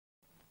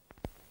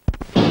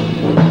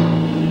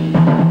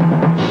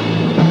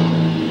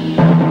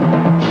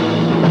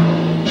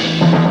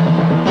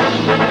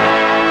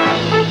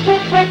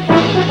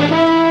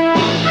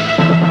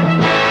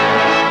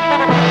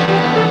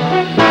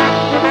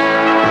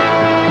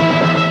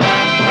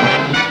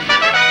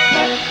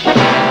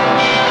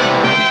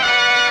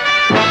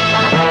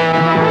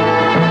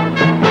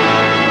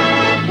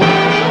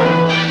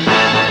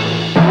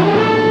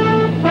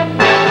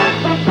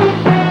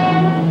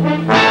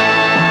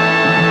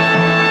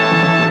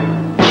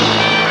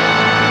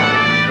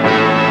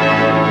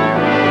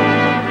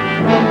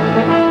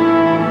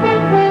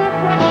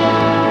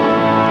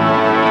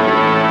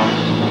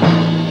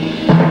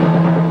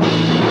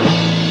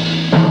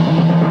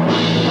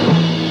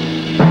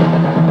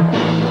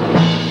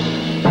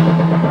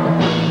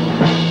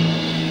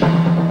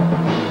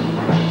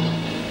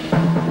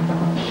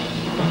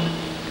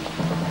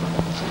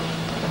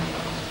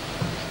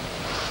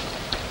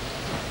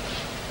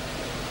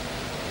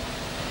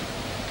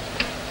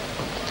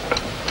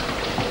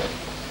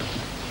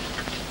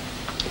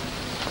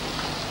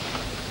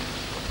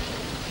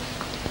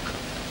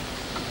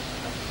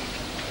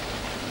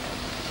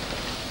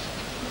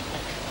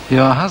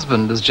Your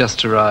husband has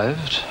just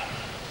arrived.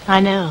 I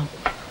know.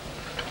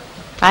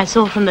 I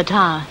saw from the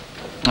tower.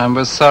 And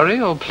was sorry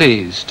or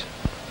pleased?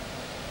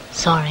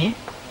 Sorry,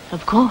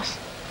 of course.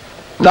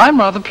 I'm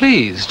rather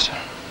pleased.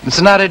 It's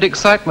an added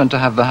excitement to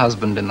have the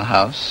husband in the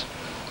house.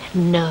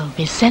 No,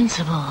 be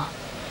sensible.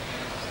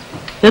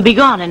 He'll be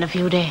gone in a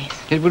few days.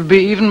 It would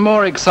be even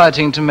more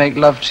exciting to make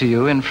love to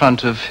you in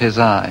front of his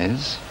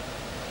eyes.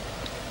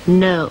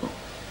 No.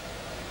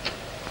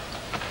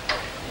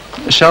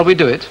 Shall we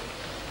do it?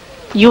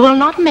 You will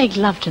not make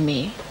love to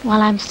me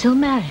while I'm still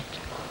married.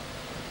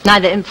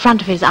 Neither in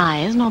front of his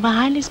eyes nor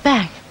behind his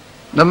back.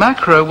 The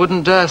macro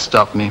wouldn't dare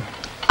stop me.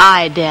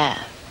 I dare.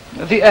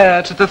 The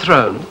heir to the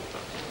throne.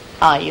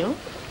 Are you?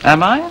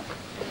 Am I?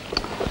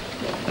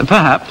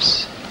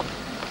 Perhaps.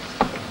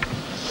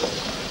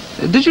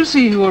 Did you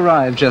see who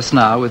arrived just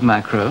now with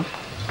macro?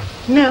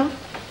 No.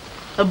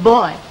 A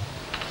boy.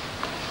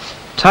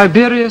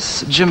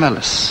 Tiberius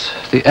Gemellus,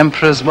 the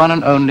emperor's one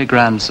and only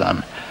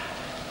grandson.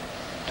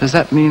 Does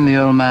that mean the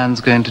old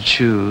man's going to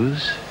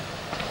choose?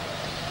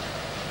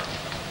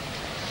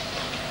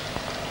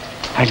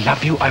 I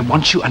love you, I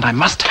want you, and I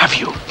must have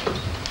you.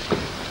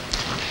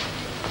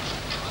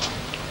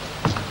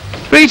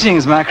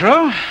 Greetings,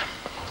 Macro.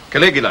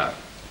 Caligula.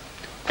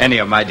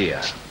 Ennio, my dear.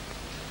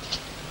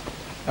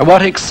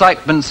 What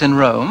excitement's in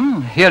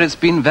Rome? Here it's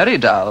been very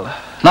dull.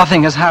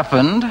 Nothing has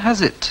happened,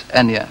 has it,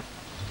 Ennio?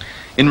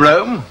 In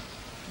Rome,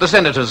 the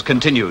senators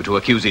continue to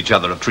accuse each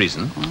other of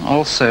treason.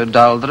 Also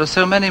dull. There are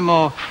so many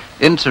more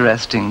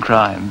interesting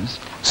crimes.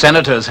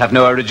 Senators have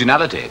no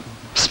originality.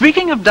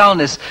 Speaking of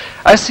dullness,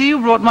 I see you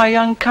brought my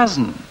young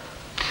cousin.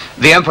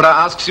 The emperor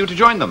asks you to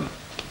join them.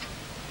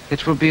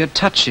 It will be a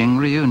touching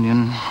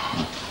reunion.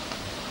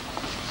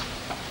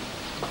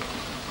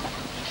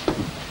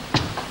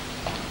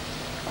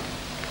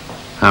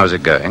 How's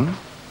it going?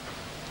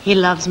 He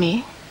loves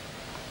me.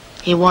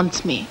 He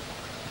wants me.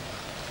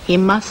 He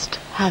must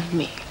have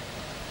me.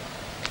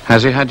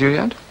 Has he had you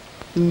yet?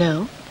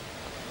 No.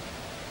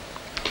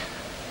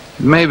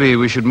 Maybe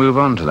we should move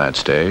on to that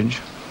stage.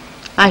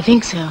 I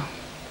think so.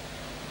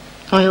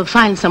 Or he'll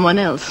find someone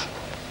else.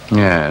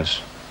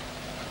 Yes.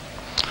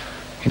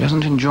 He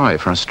doesn't enjoy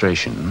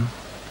frustration.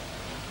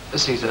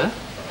 Caesar?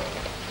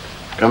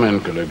 Come in,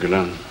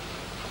 Caligula.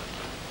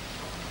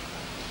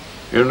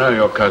 You know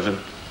your cousin.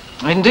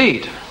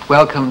 Indeed.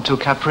 Welcome to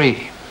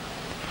Capri.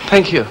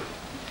 Thank you.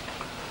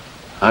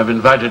 I've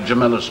invited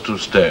Gemellus to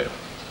stay.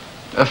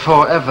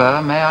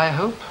 Forever, may I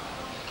hope?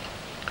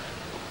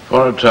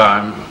 For a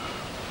time.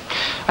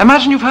 I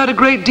imagine you've heard a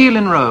great deal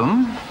in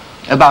Rome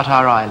about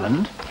our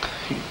island.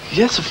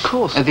 Yes, of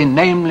course. The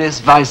nameless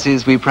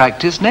vices we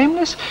practice.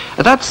 Nameless?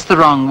 That's the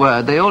wrong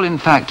word. They all, in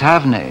fact,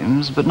 have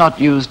names, but not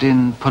used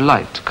in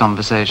polite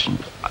conversation.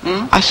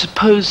 I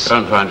suppose... Go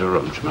and find your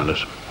room,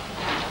 Gemellus.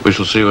 We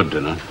shall see you at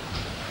dinner.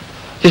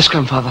 Yes,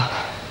 Grandfather.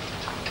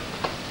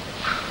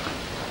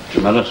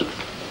 Gemellus.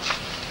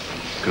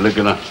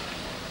 Caligula.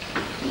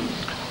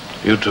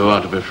 You two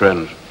are to be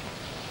friends.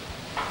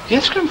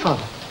 Yes,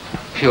 Grandfather.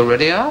 You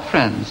already are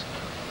friends.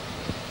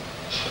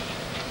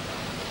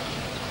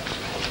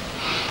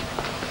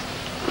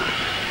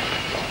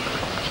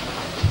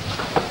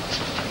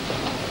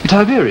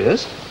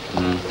 Tiberius?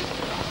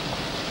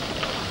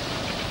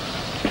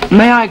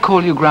 May I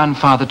call you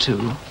grandfather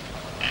too?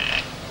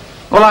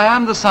 Well, I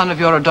am the son of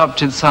your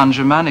adopted son,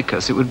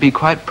 Germanicus. It would be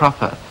quite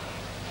proper.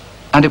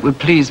 And it would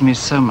please me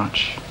so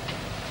much.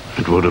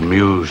 It would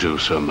amuse you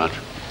so much.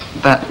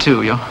 That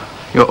too,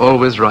 you're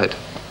always right.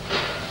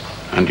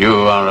 And you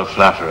are a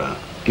flatterer.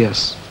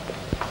 Yes.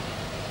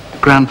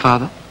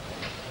 Grandfather?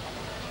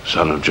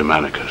 Son of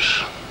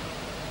Germanicus.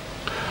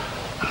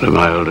 And of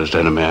my oldest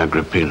enemy,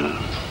 Agrippina.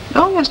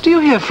 Oh, yes. Do you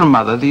hear from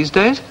Mother these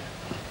days?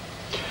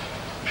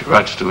 She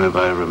writes to me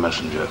by every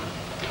messenger,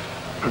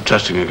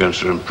 protesting against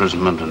her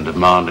imprisonment and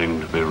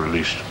demanding to be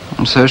released.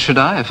 And so should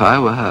I, if I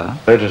were her.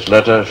 Latest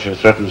letter, she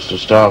threatens to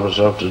starve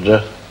herself to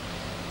death.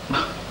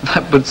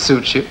 That would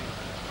suit you.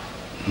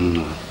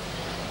 No.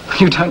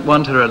 You don't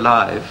want her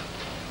alive.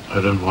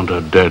 I don't want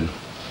her dead.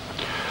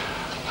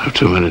 There are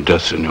too many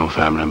deaths in your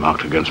family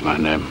marked against my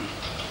name.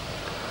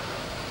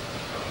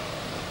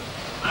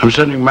 I'm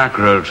sending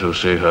Macro to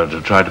see her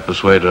to try to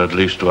persuade her at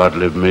least to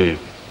outlive me.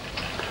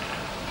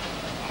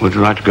 Would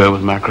you like to go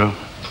with Macro?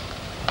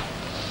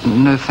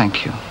 No,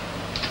 thank you.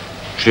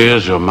 She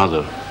is your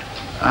mother.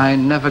 I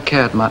never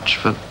cared much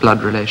for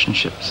blood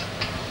relationships.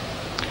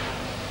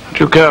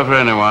 Do you care for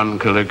anyone,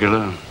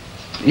 Caligula?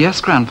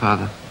 Yes,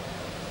 Grandfather.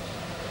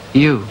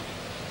 You.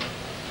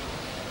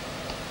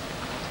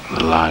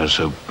 The lie is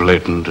so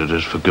blatant it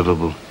is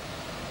forgivable.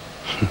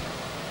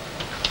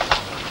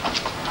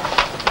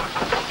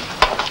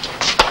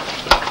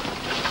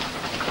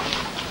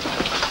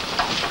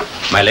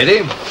 My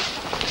lady,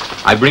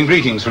 I bring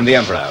greetings from the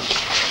Emperor.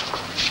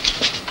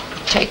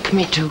 Take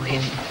me to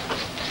him.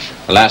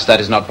 Alas, that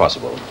is not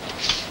possible.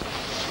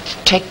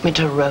 Take me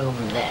to Rome,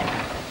 then.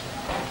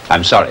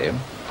 I'm sorry.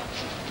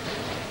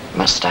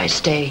 Must I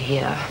stay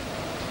here?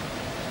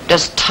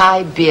 Does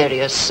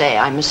Tiberius say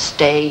I must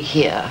stay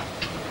here?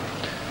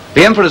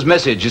 The Emperor's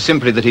message is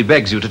simply that he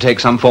begs you to take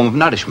some form of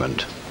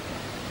nourishment.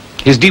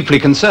 He's deeply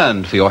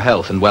concerned for your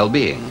health and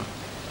well-being.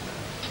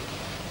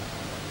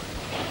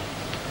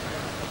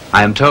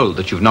 I am told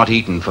that you've not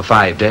eaten for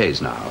 5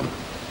 days now.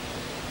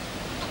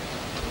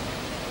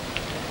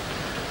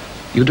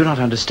 You do not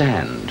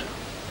understand.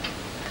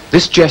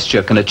 This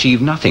gesture can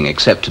achieve nothing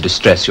except to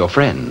distress your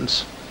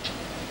friends.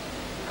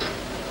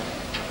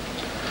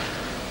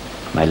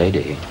 My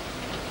lady,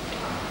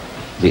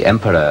 the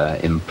Emperor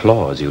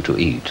implores you to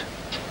eat.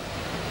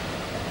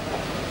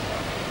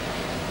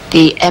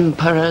 The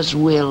Emperor's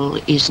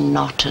will is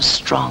not as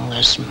strong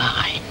as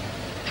mine.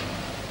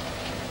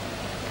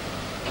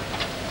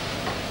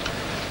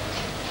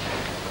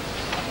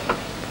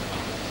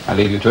 I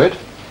leave you to it.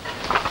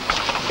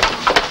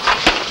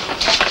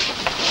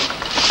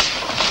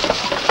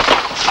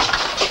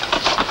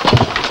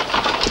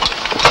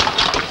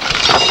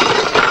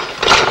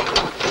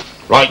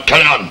 Right,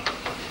 carry on.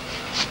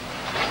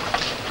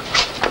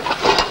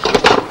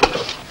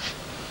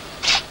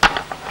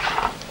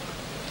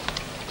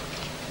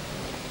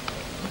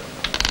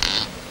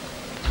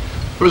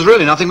 There was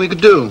really nothing we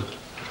could do.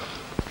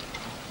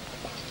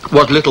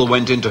 What little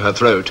went into her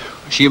throat,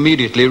 she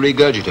immediately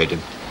regurgitated.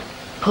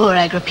 Poor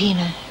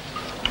Agrippina.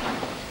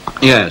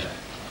 Yes.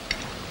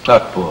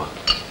 Not poor.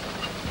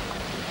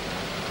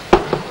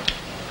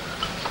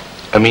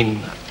 I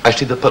mean, I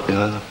see the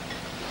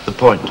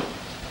point.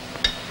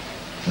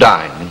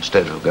 Dying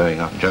instead of going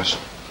on just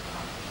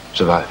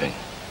surviving.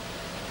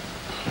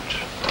 It's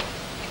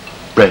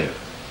brave.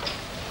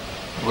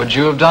 Would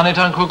you have done it,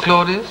 Uncle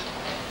Claudius?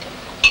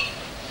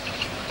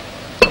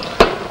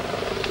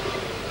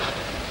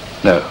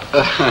 No.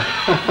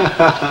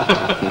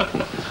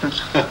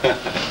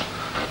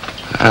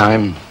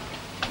 I'm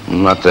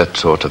not that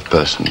sort of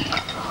person.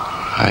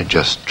 I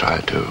just try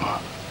to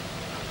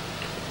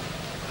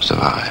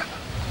survive.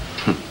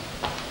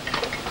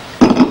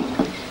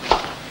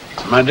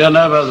 My dear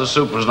Nova, the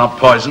soup was not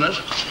poisonous.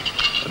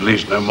 At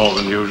least no more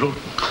than usual.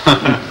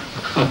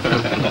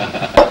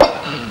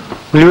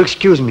 Will you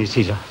excuse me,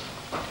 Caesar?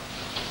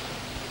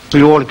 Will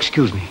you all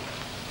excuse me?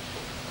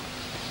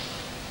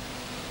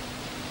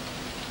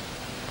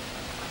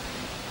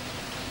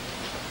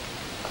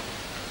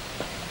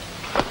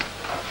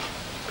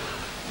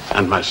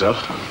 And myself.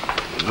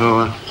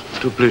 Oh,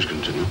 do please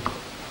continue.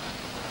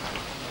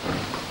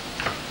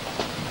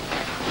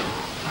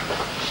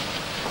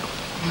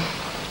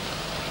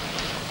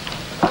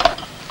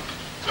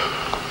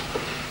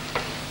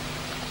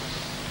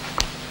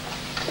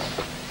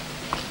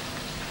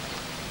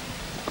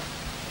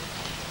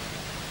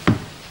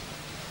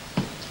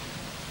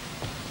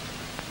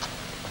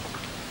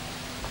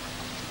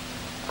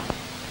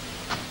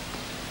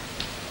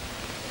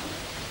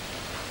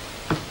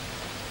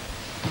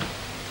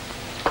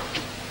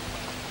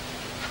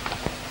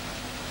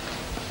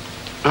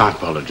 I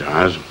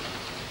apologize.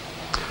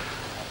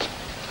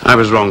 I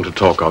was wrong to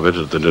talk of it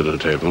at the dinner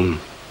table.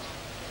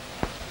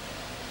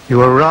 You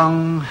were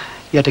wrong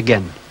yet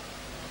again.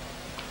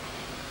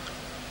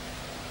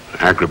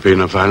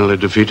 Agrippina finally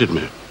defeated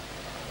me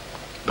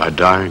by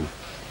dying.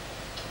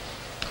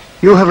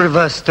 You have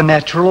reversed the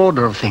natural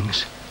order of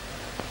things.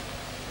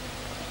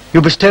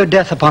 You bestow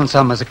death upon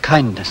some as a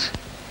kindness,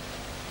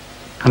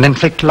 and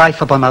inflict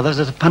life upon others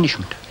as a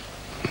punishment.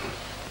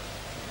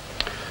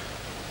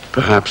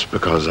 Perhaps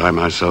because I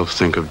myself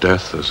think of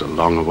death as a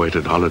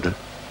long-awaited holiday.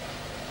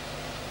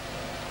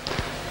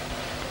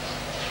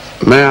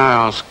 May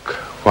I ask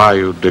why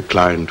you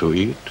decline to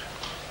eat?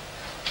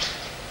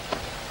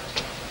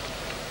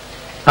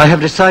 I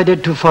have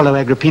decided to follow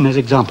Agrippina's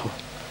example.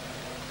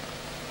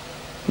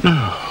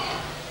 No.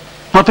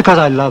 Not because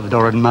I loved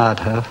or admired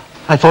her.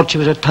 I thought she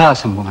was a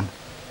tiresome woman.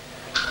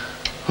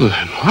 Well,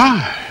 then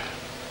why?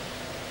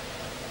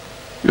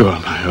 You are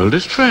my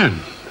oldest friend.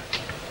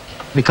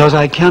 Because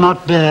I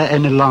cannot bear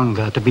any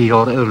longer to be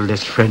your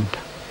oldest friend.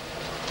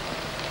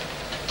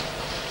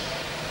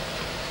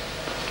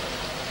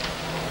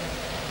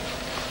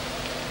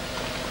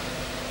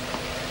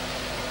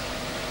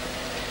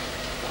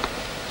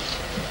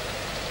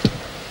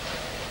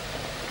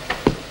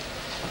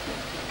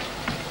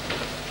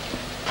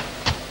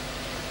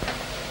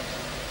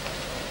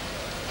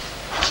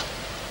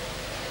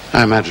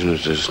 I imagine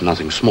it is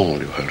nothing small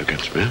you hold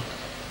against me.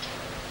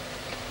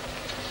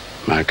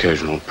 My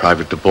occasional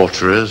private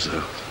debaucheries,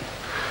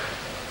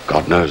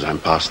 God knows I'm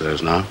past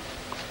those now.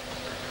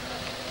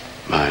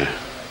 My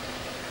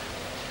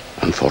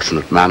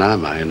unfortunate manner,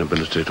 my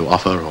inability to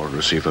offer or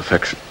receive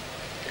affection.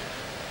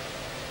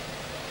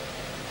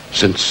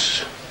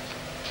 Since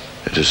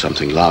it is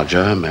something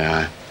larger, may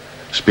I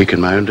speak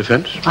in my own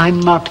defense? I'm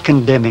not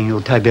condemning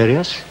you,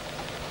 Tiberius.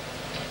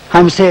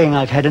 I'm saying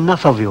I've had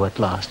enough of you at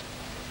last.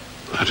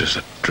 That is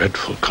a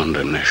dreadful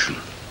condemnation.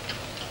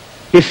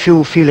 If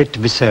you feel it to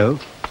be so.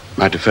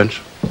 My defense?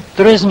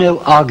 There is no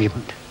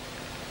argument.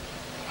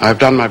 I've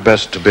done my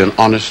best to be an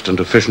honest and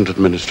efficient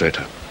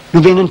administrator.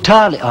 You've been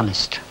entirely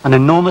honest and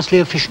enormously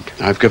efficient.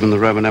 I've given the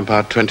Roman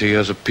Empire 20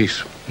 years of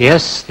peace.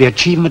 Yes, the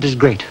achievement is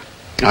great.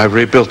 I've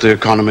rebuilt the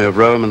economy of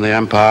Rome and the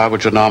empire,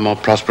 which are now more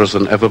prosperous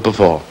than ever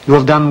before. You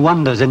have done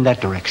wonders in that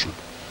direction.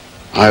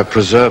 I have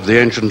preserved the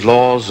ancient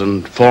laws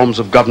and forms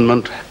of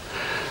government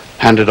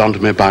handed on to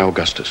me by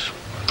Augustus.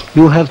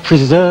 You have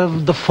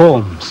preserved the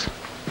forms.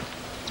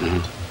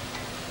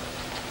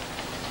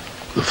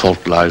 The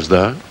fault lies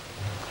there.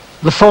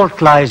 The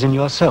fault lies in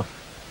yourself.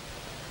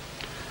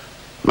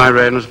 My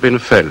reign has been a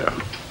failure.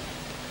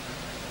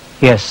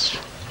 Yes.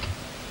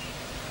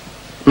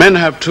 Men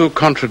have two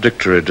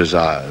contradictory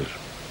desires.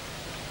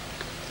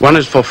 One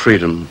is for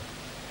freedom.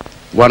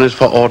 One is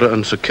for order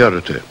and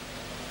security.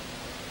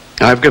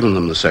 I've given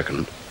them the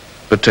second,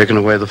 but taken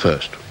away the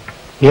first.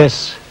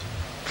 Yes.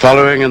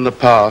 Following in the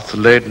path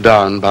laid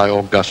down by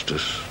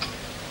Augustus.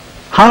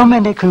 How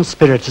many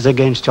conspirators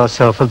against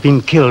yourself have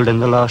been killed in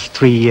the last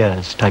 3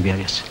 years,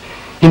 Tiberius?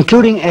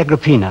 Including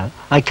Agrippina,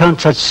 I count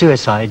such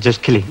suicides as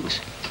killings.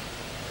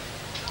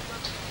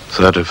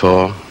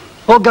 34.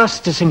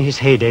 Augustus in his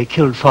heyday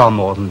killed far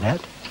more than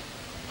that.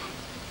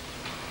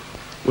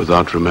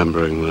 Without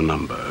remembering the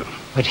number.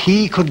 But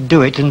he could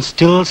do it and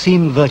still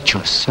seem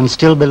virtuous and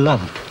still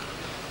beloved.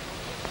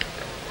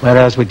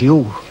 Whereas with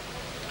you,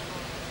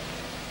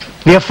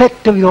 the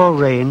effect of your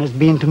reign has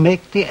been to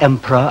make the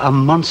emperor a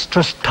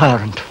monstrous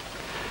tyrant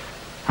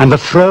and the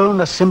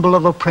throne a symbol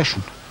of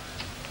oppression.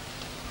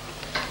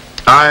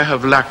 I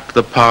have lacked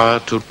the power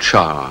to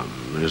charm.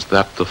 Is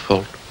that the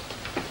fault?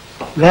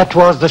 That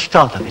was the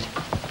start of it.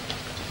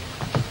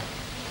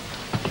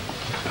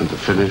 And the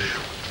finish?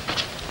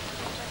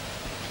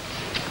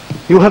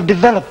 You have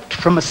developed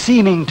from a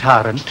seeming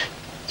tyrant,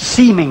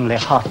 seemingly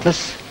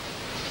heartless,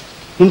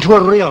 into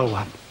a real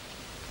one.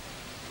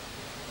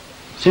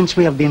 Since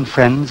we have been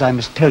friends, I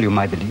must tell you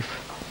my belief.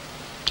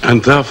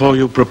 And therefore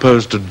you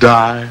propose to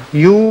die?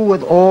 You,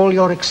 with all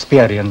your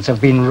experience, have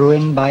been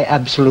ruined by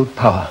absolute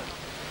power.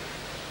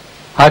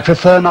 I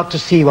prefer not to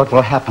see what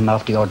will happen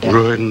after your death.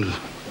 Ruined?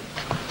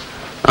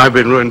 I've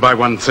been ruined by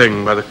one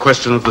thing, by the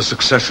question of the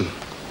succession.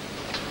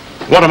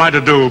 What am I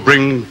to do?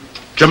 Bring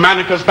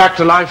Germanicus back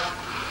to life?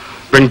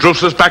 Bring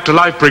Drusus back to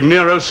life? Bring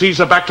Nero,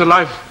 Caesar back to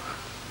life?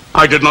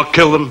 I did not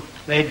kill them.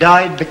 They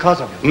died because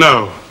of you.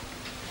 No.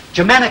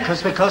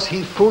 Germanicus because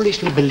he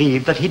foolishly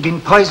believed that he'd been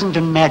poisoned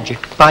in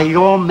magic by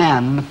your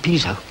man,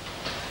 Piso.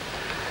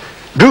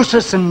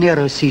 Drusus and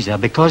Nero Caesar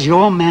because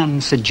your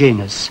man,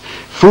 Sejanus,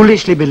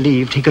 foolishly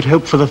believed he could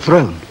hope for the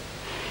throne.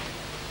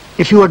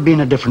 If you had been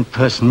a different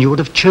person, you would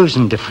have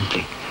chosen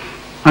differently,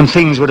 and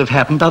things would have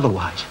happened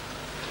otherwise.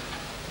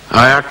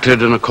 I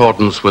acted in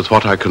accordance with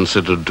what I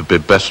considered to be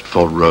best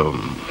for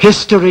Rome.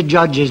 History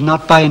judges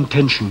not by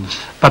intentions,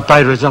 but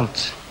by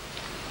results.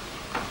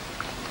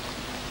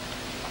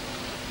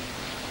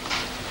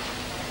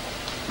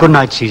 Good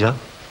night, Caesar.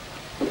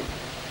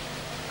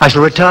 I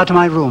shall retire to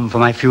my room for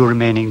my few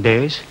remaining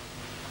days.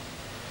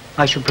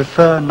 I should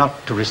prefer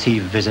not to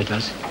receive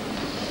visitors.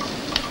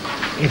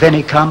 If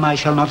any come, I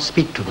shall not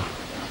speak to them.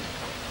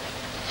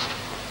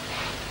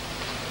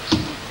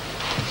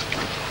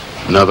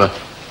 Never.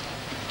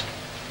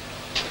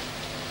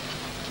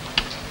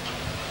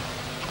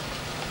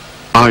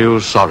 Are you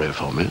sorry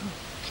for me?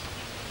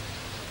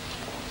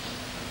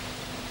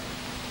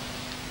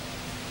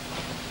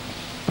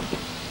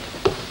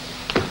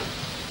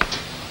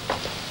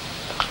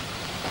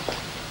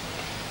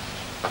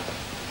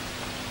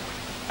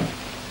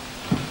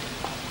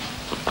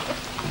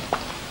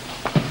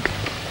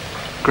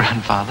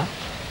 Grandfather?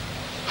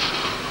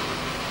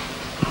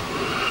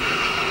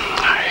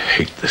 I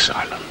hate this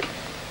island.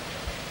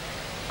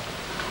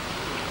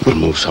 We'll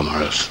move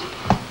somewhere else.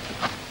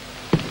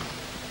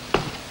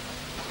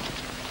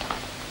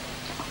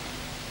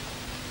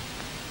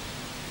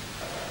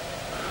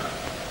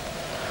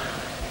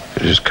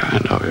 It is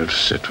kind of you to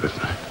sit with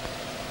me.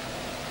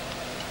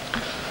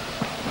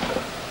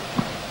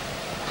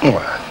 Oh,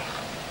 I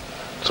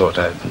thought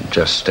I'd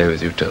just stay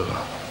with you till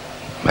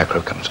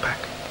Macro comes back.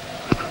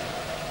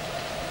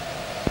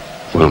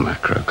 Will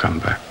Macro come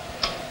back?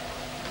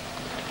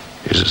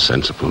 He's a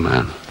sensible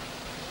man.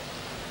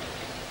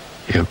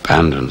 He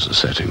abandons the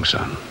setting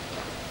sun,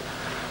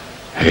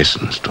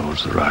 hastens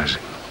towards the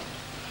rising.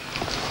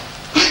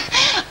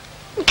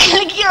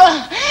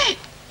 Caligula,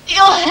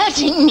 you're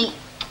hurting me.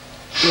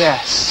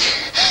 Yes.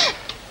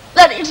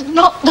 That is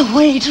not the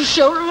way to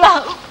show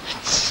love.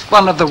 It's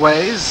one of the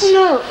ways.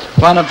 No.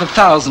 One of the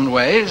 1,000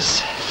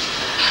 ways.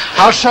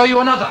 I'll show you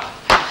another.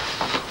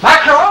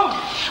 Macro!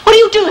 What are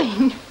you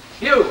doing?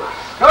 You,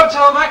 go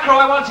tell Macro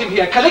I want him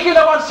here.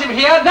 Caligula wants him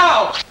here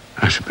now.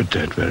 I should be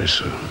dead very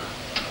soon.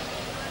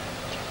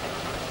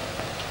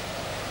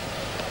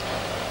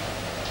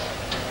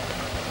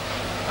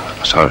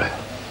 Sorry.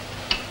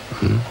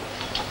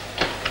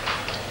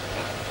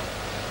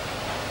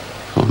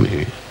 For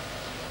me?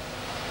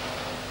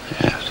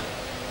 Yes.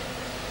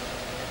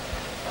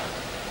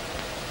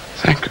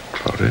 Thank you,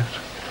 Claudius.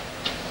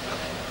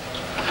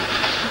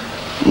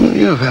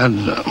 You've had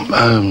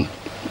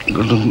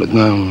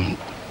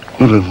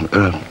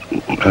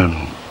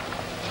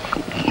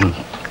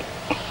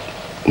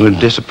a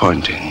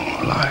disappointing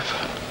life.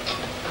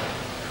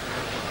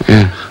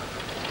 Yes.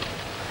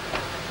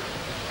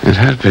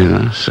 has been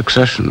a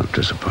succession of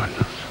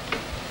disappointments.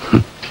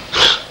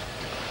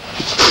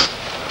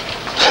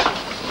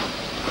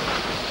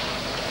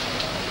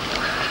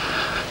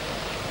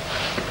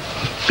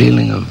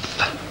 Feeling of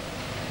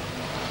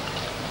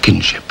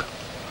kinship.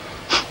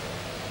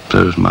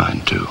 So is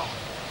mine, too.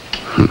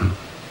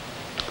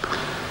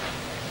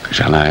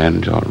 Shall I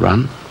end your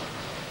run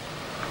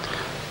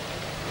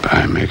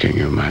by making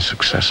you my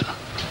successor?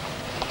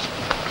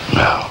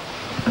 No.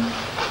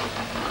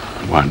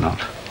 Why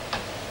not?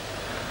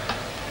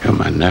 You're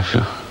my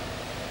nephew,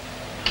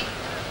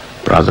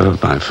 brother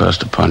of my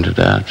first appointed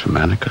heir,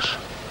 Germanicus.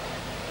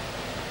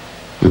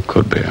 You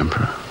could be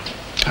emperor.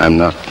 I'm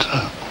not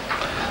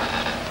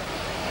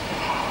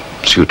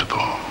suitable.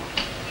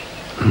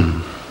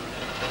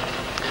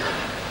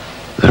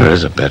 There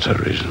is a better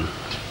reason.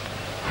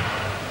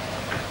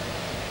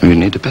 You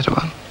need a better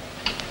one?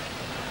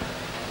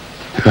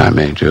 If I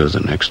made you the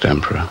next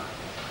emperor,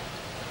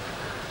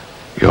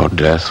 your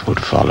death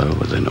would follow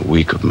within a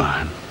week of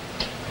mine.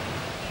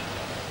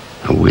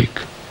 A week.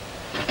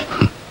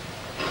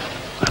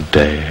 A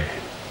day.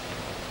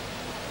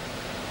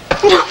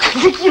 No,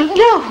 Caligula,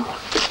 no.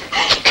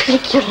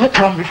 Caligula.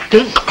 Promise,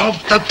 think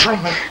of the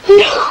promise.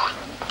 No.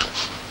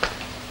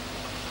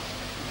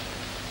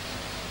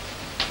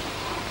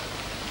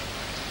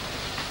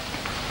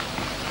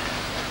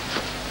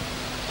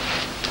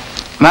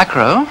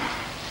 Macro,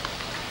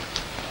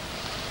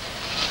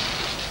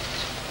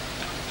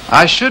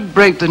 I should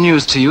break the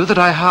news to you that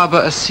I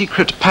harbor a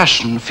secret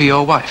passion for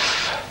your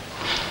wife.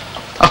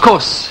 Of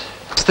course,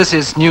 this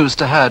is news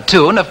to her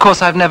too, and of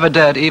course I've never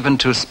dared even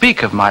to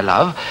speak of my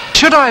love.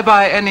 Should I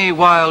by any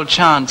wild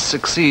chance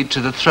succeed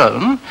to the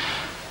throne,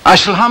 I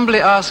shall humbly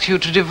ask you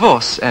to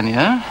divorce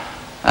Enya,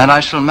 and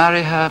I shall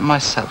marry her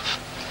myself.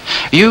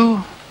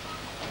 You,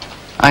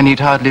 I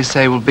need hardly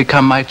say, will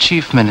become my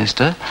chief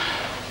minister,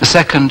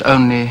 second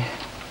only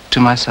to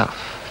myself.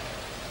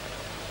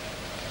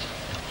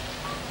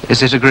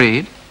 Is it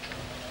agreed?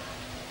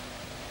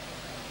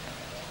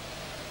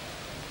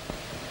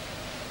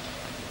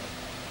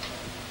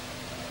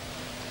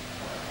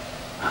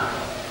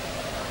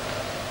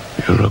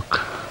 You look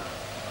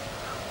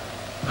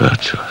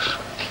virtuous.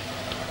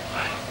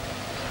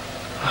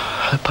 I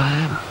hope I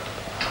am.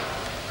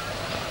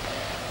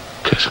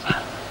 Kiss me.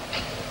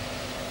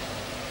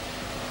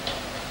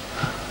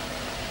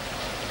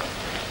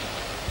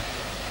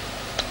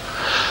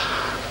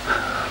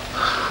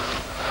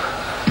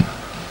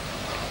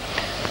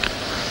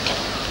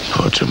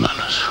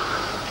 Germanus.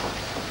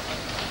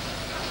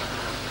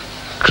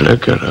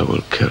 Caligula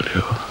will kill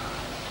you.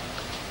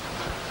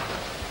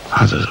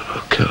 Others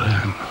will kill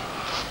him.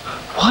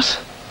 What?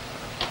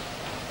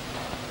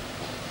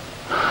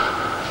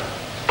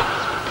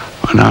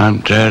 When I'm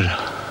dead,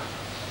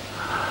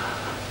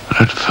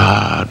 let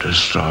fire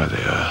destroy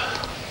the earth.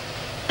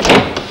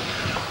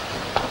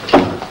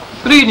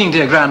 Good evening,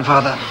 dear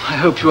grandfather. I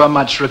hope you are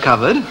much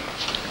recovered.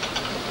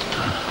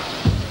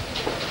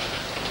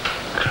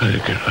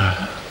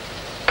 Caligula.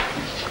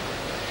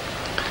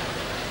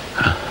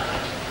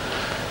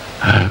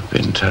 I have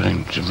been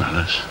telling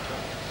Germanus.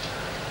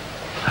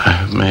 I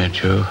have made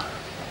you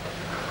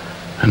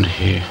and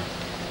he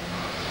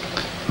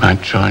my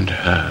joint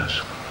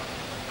heirs.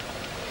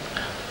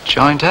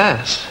 Joint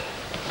heirs?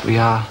 We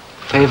are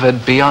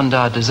favored beyond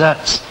our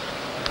deserts.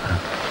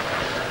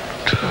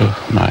 To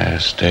my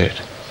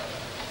estate.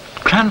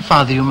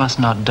 Grandfather, you must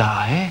not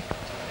die.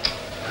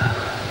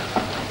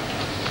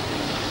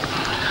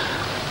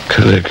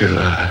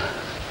 Caligula.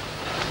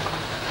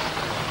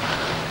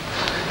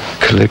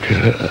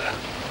 Caligula.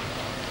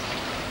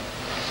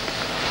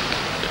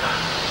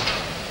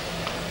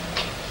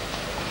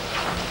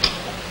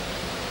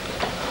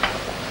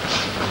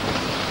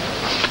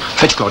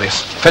 Fetch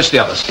Claudius. Fetch the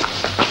others.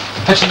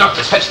 Fetch the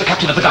doctors. Fetch the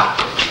captain of the guard.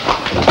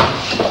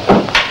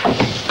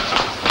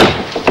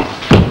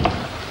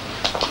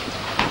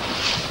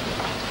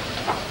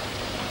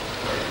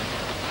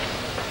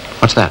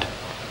 What's that?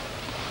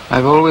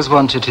 I've always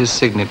wanted his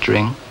signet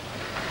ring.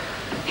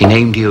 He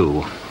named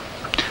you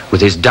with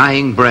his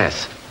dying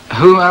breath.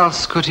 Who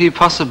else could he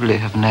possibly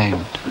have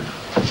named?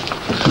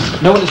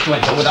 No one is to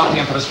enter without the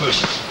Emperor's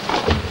permission.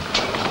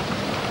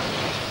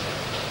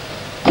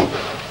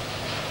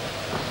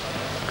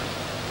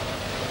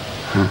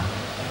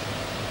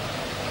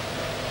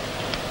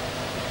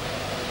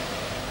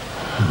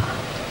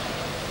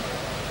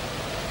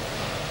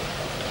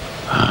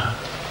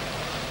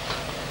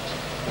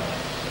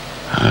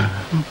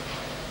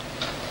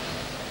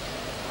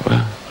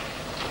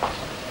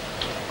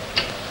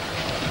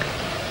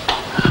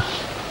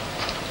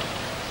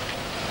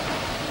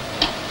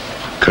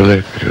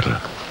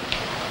 Caligula.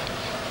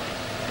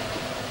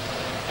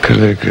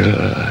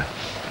 Caligula.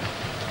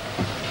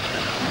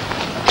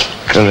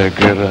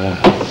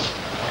 Caligula.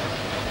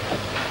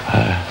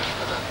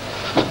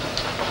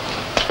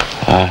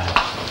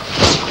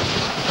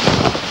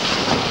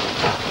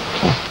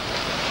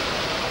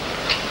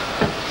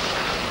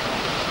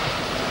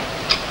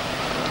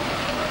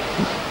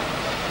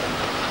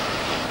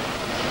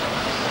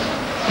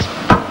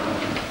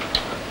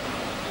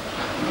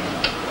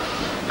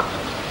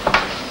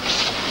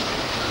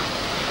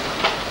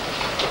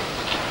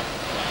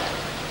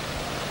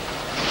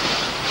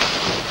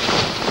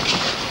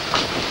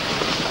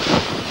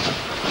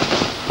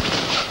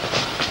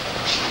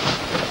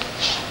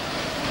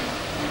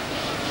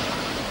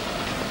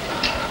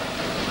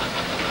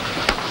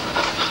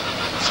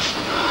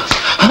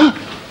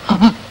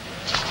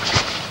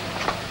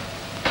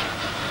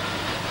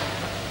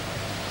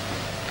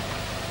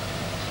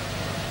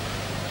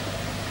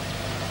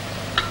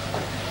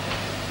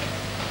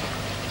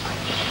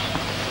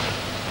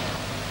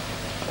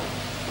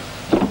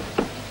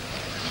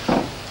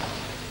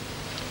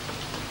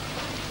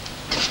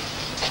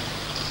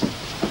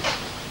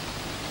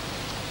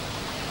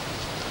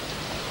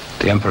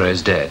 The Emperor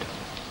is dead.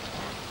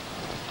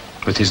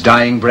 With his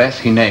dying breath,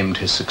 he named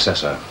his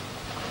successor,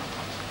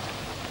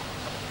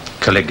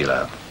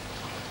 Caligula.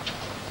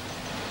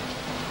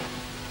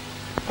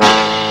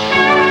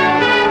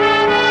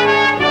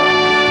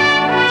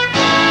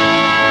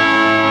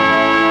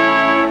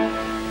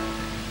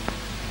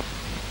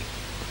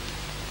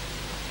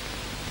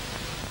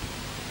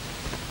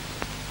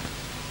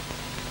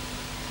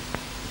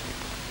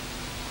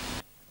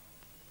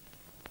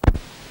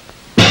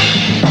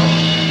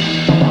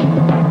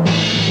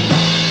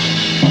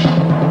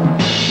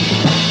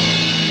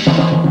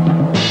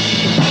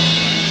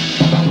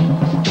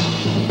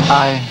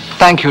 I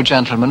thank you,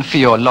 gentlemen, for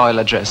your loyal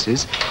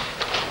addresses.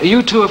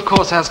 You two, of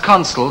course, as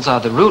consuls,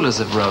 are the rulers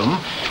of Rome.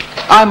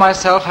 I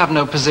myself have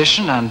no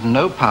position and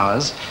no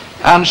powers,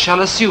 and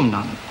shall assume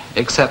none,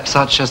 except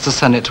such as the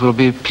Senate will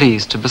be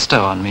pleased to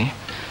bestow on me.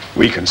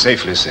 We can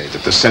safely say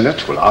that the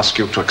Senate will ask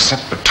you to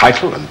accept the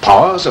title and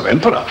powers of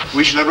Emperor.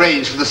 We shall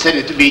arrange for the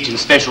Senate to meet in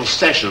special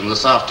session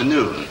this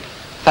afternoon.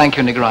 Thank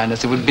you,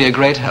 Nigrinus. It would be a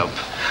great help.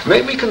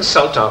 May we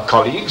consult our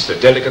colleagues, the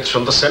delegates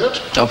from the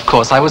Senate? Of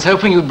course. I was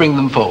hoping you'd bring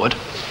them forward.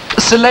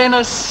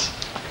 Silenus,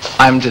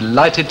 I'm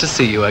delighted to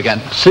see you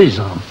again.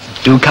 Caesar.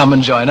 Do come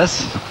and join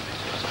us.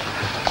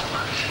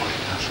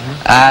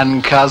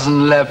 And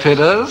cousin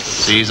Lepidus.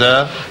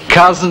 Caesar.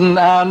 Cousin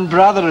and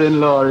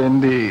brother-in-law,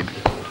 indeed.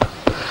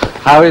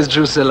 How is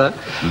Drusilla?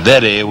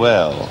 Very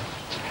well.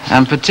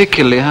 And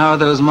particularly, how are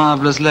those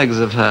marvelous legs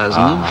of hers,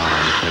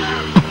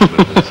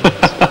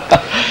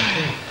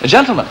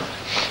 Gentlemen,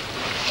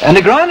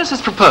 Nigrinus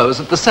has proposed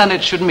that the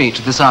Senate should meet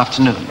this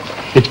afternoon.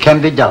 It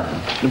can be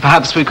done.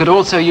 Perhaps we could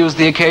also use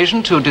the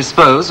occasion to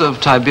dispose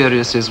of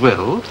Tiberius's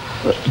will.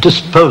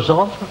 Dispose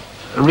of?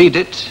 Read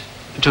it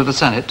to the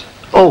Senate.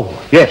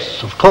 Oh,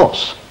 yes, of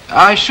course.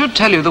 I should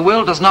tell you the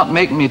will does not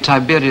make me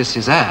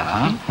Tiberius's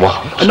heir.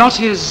 What? Not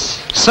his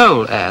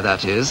sole heir,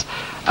 that is.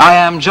 I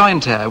am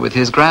joint heir with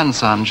his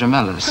grandson,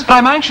 Gemellus. But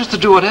I'm anxious to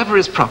do whatever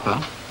is proper.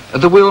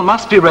 The will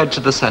must be read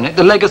to the Senate.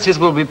 The legacies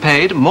will be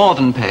paid, more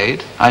than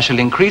paid. I shall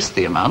increase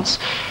the amounts.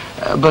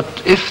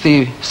 But if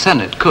the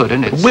Senate could,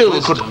 in its Will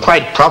wisdom... could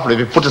quite properly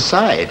be put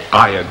aside.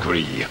 I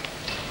agree.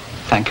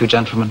 Thank you,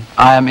 gentlemen.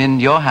 I am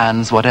in your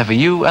hands, whatever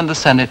you and the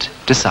Senate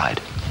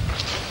decide.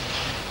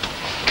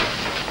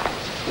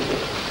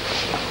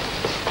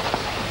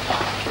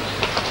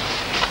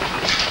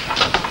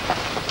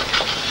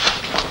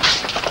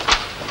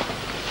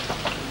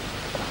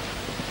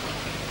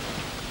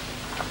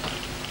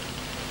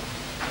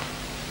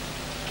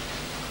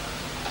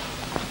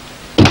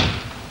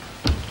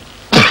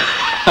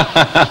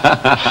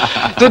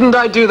 Didn't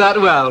I do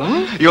that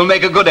well? You'll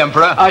make a good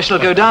emperor. I shall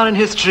go down in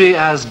history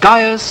as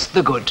Gaius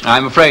the Good.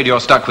 I'm afraid you're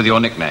stuck with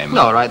your nickname.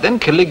 All right, then.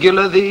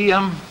 Caligula the,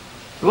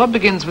 what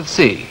begins with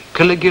C?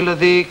 Caligula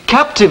the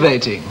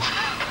Captivating.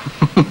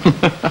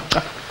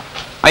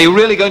 Are you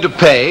really going to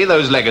pay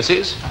those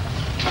legacies?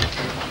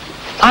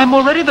 I'm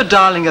already the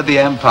darling of the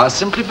empire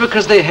simply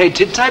because they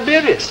hated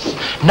Tiberius.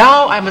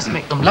 Now I must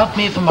make them love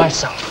me for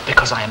myself,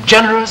 because I am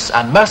generous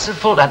and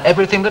merciful and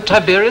everything that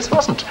Tiberius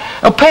wasn't.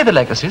 Oh, pay the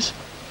legacies.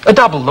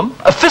 Double them.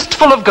 A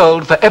fistful of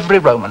gold for every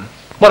Roman.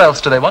 What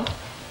else do they want?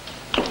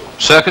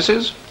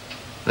 Circuses?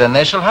 Then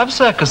they shall have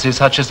circuses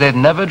such as they'd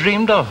never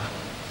dreamed of.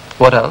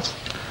 What else?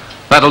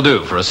 That'll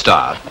do for a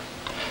start.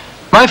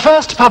 My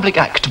first public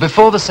act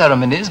before the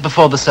ceremonies,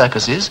 before the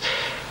circuses,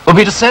 will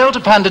be to sail to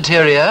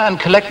Pandateria and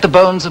collect the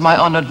bones of my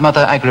honored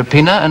mother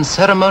Agrippina and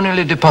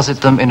ceremonially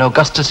deposit them in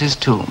Augustus's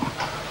tomb.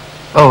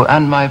 Oh,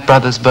 and my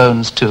brother's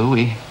bones too.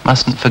 We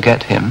mustn't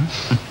forget him.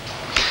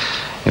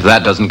 If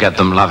that doesn't get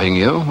them loving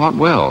you, what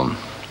will?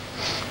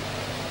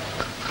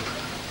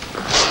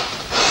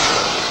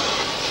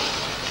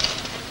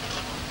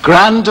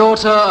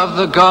 Granddaughter of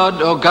the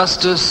god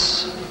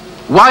Augustus,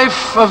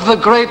 wife of the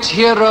great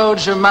hero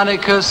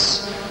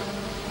Germanicus,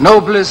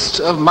 noblest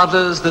of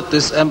mothers that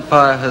this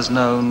empire has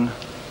known,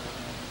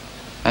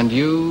 and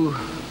you,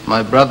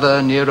 my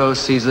brother Nero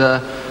Caesar,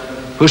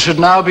 who should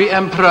now be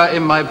emperor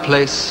in my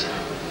place,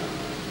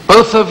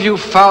 both of you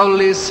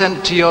foully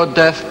sent to your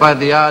death by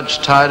the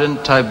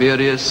arch-tyrant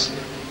Tiberius,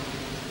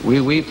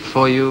 we weep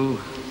for you,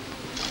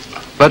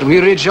 but we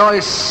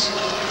rejoice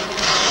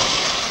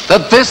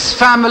that this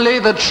family,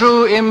 the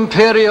true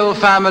imperial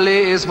family,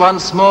 is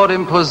once more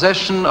in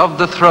possession of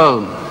the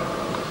throne.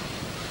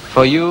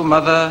 For you,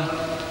 mother,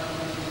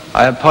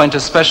 I appoint a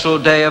special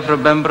day of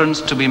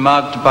remembrance to be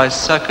marked by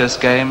circus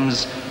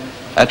games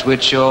at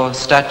which your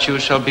statue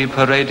shall be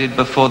paraded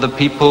before the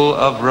people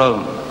of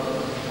Rome.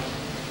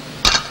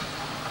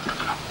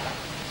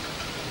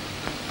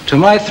 To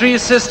my three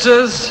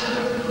sisters,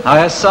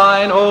 I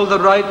assign all the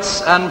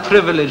rights and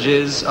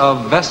privileges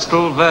of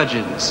Vestal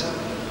virgins,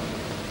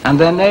 and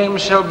their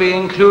names shall be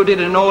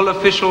included in all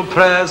official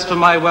prayers for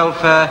my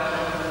welfare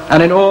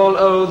and in all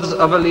oaths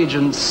of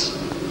allegiance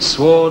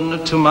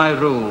sworn to my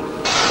rule.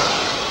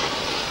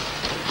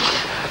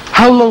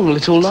 How long will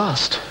it all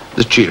last?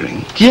 The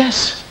cheering?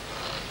 Yes.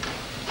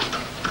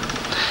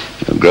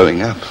 You're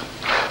growing up.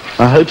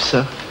 I hope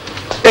so.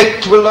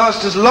 It will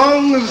last as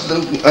long as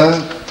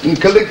the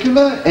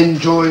Caligula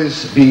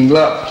enjoys being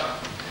loved.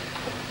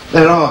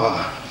 There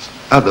are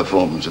other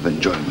forms of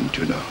enjoyment,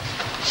 you know.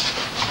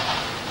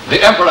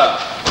 The Emperor!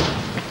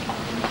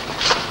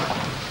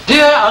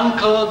 Dear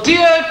uncle,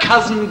 dear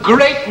cousin,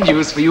 great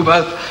news for you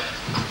both.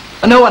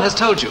 No one has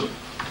told you.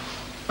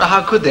 Well,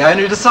 how could they? I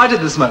only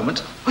decided this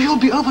moment. Well, you'll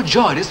be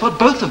overjoyed. It's what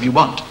both of you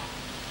want.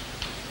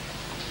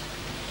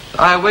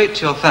 I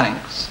await your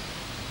thanks.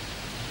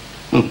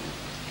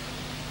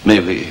 May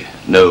we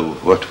know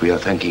what we are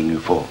thanking you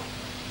for?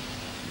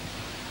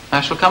 I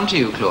shall come to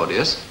you,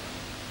 Claudius.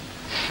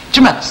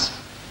 Gemellus,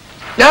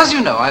 as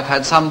you know, I've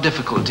had some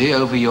difficulty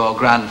over your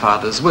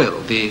grandfather's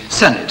will, the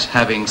Senate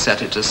having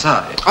set it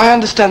aside. I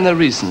understand their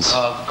reasons.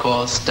 Of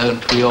course,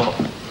 don't we all?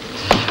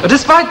 But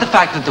despite the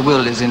fact that the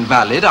will is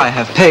invalid, I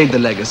have paid the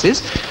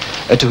legacies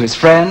to his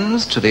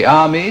friends, to the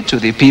army, to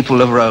the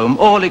people of Rome,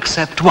 all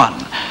except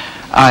one.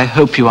 I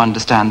hope you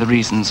understand the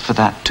reasons for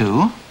that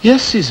too.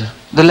 Yes, Caesar.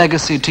 The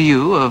legacy to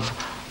you of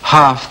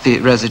half the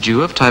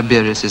residue of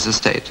Tiberius's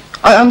estate.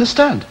 I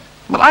understand.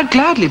 Well, I'd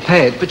gladly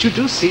pay it, but you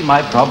do see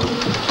my problem.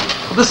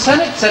 The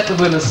Senate set the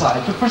will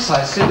aside for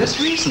precisely this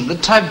reason,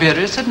 that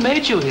Tiberius had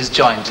made you his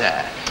joint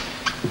heir.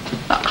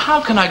 Now,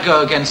 how can I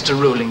go against a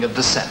ruling of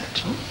the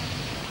Senate?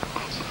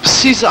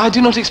 Caesar, I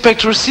do not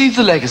expect to receive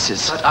the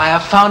legacies. But I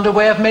have found a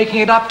way of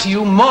making it up to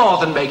you, more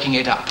than making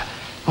it up.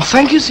 Well,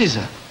 thank you,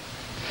 Caesar.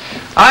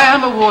 I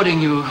am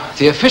awarding you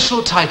the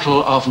official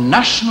title of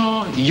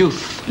National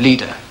Youth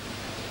Leader.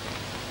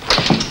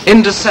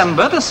 In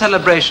December, the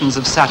celebrations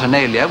of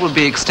Saturnalia will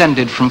be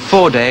extended from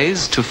 4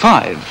 days to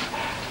 5.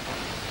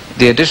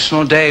 The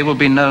additional day will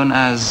be known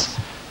as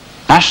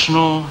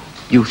National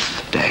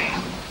Youth Day.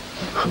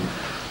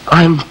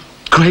 I'm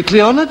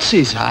greatly honored,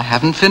 Caesar. I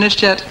haven't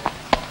finished yet.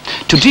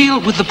 To deal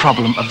with the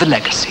problem of the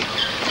legacy.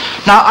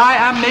 Now, I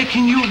am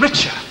making you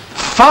richer,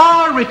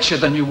 far richer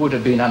than you would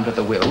have been under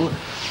the will.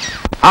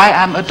 I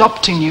am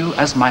adopting you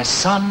as my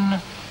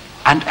son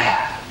and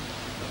heir.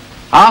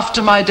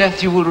 After my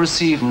death, you will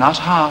receive not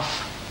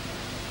half,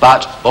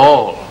 but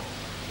all.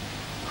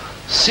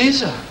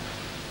 Caesar.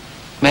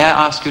 May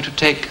I ask you to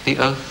take the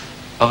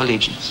oath of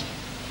allegiance?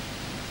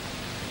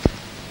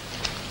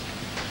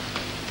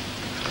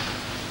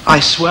 I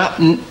swear...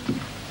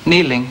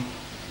 Kneeling.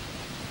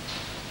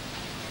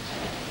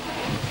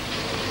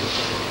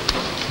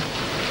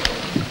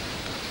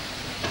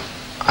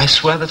 I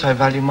swear that I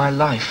value my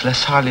life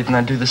less highly than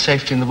I do the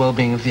safety and the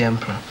well-being of the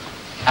Emperor.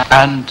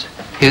 And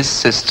his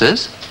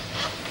sisters?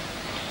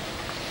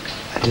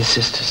 And his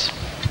sisters.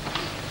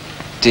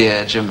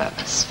 Dear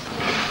Gemellus.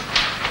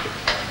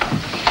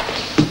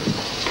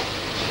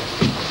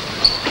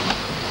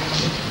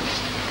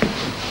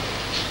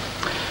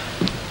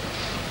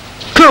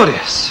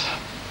 Claudius,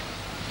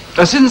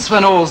 since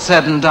when all's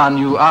said and done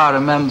you are a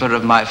member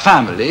of my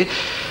family,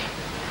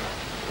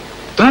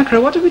 Banquo,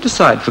 what did we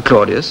decide for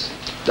Claudius?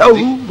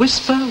 Oh,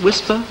 whisper,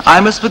 whisper. I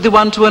must be the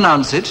one to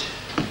announce it.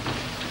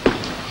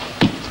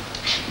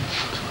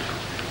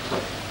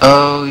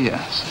 Oh,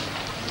 yes.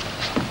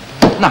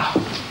 Now,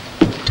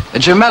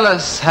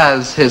 Gemellus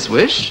has his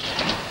wish.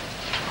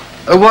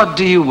 What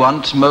do you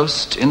want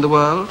most in the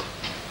world?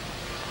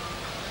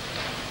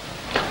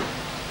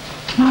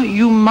 Now,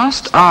 you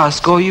must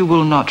ask or you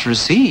will not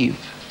receive.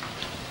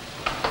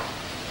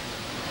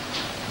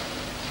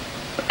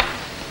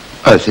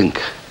 I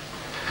think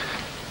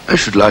I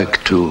should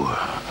like to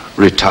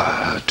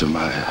retire to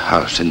my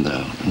house in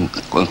the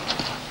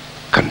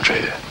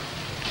country.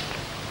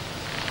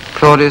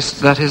 Claudius,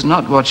 that is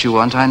not what you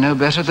want. I know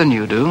better than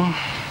you do.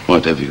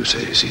 Whatever you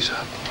say, Caesar.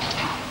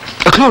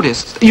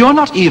 Claudius, you're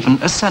not even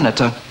a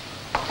senator.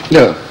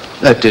 No,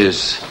 that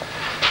is,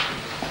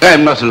 I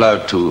am not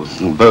allowed to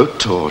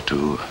vote or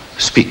to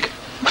speak.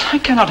 But I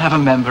cannot have a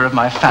member of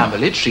my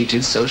family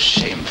treated so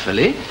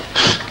shamefully.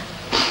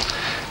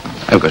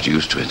 I've got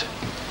used to it.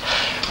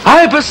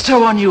 I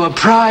bestow on you a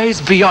prize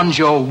beyond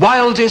your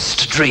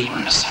wildest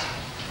dreams.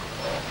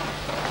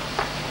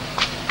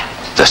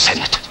 The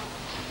Senate.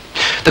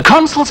 The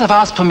consuls have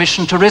asked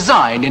permission to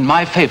resign in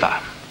my favor.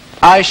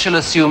 I shall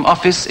assume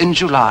office in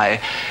July.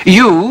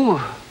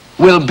 You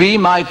will be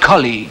my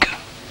colleague.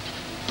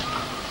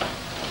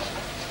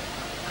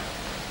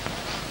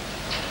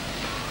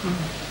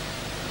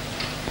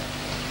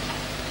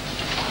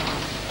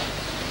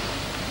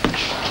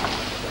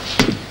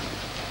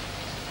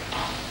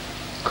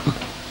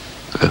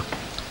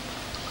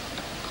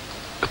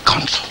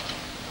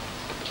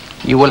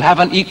 You will have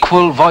an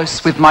equal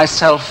voice with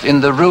myself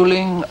in the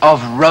ruling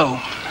of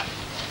Rome.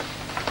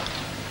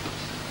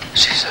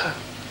 Caesar,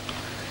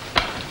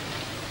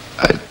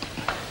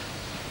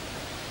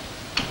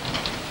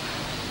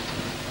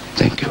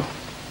 thank you.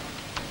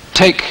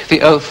 Take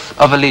the oath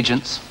of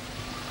allegiance.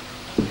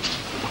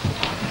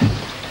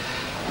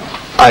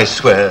 I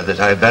swear that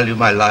I value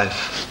my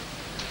life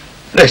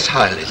less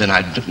highly than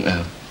I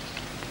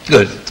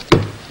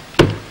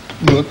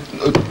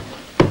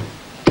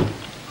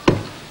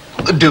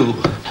do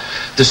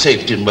the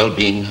safety and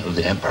well-being of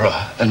the Emperor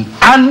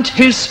and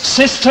his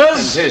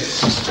sisters.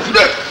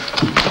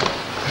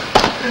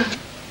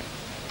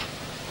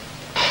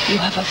 You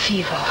have a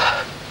fever.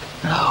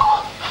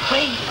 No.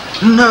 Rain.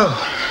 No.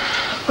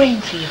 Rain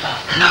fever.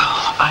 No,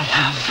 I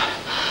have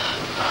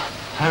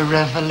a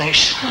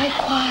revelation. Lie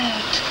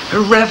quiet. A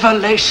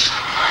revelation.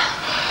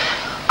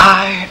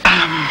 I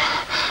am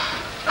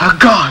a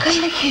god.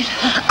 Caligula.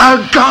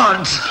 A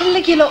god.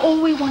 Caligula,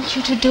 all we want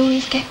you to do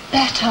is get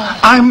better.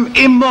 I'm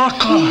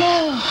immortal.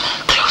 No.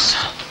 Closer.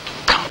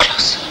 Come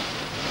closer.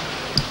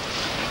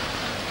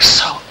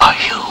 So are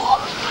you.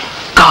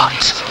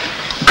 Gods.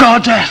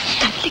 Goddess.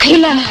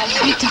 Caligula,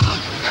 lie down.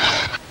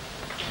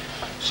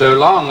 So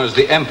long as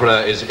the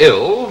Emperor is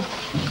ill,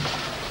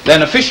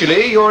 then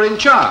officially you're in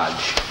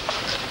charge.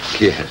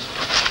 Yes.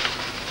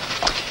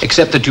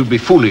 Except that you'd be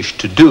foolish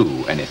to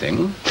do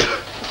anything.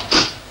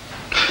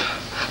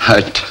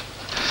 I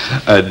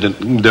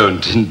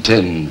don't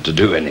intend to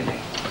do anything.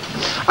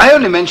 I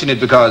only mention it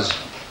because,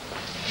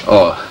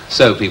 or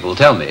so people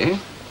tell me,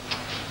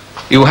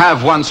 you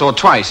have once or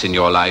twice in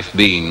your life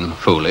been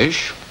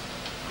foolish.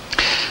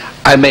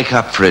 I make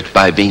up for it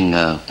by being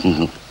a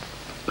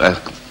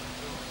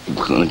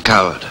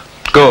coward.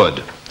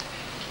 Good.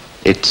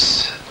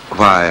 It's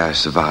why I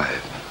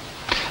survive.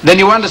 Then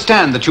you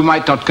understand that you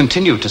might not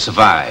continue to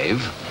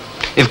survive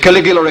if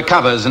Caligula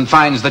recovers and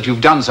finds that you've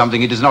done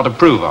something he does not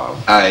approve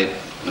of. I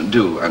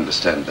do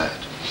understand that,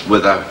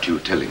 without you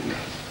telling me.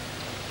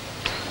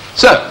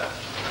 So,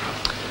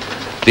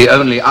 the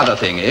only other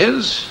thing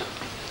is,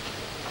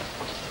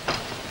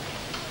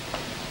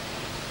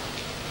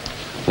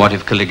 what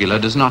if Caligula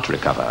does not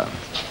recover?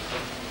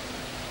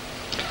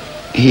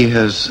 He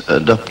has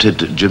adopted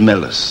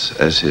Gemellus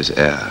as his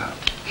heir.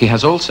 He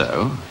has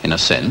also, in a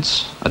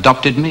sense,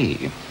 adopted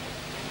me.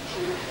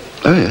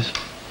 Oh, yes.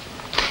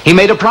 He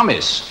made a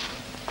promise,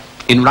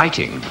 in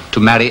writing, to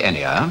marry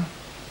Enya,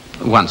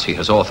 once he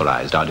has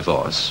authorized our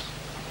divorce,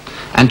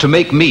 and to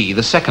make me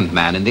the second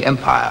man in the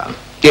empire.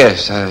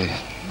 Yes, I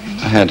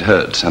had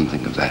heard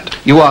something of that.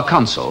 You are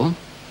consul.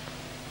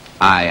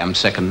 I am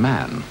second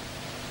man.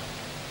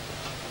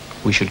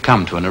 We should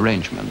come to an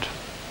arrangement.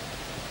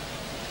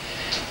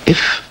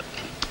 If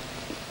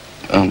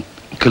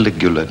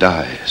Caligula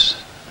dies,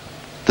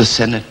 the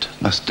Senate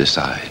must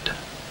decide.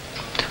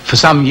 For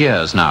some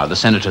years now, the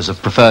senators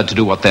have preferred to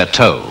do what they're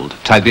told.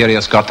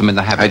 Tiberius got them in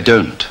the habit. I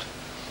don't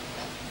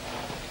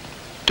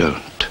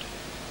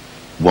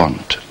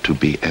want to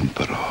be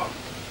emperor.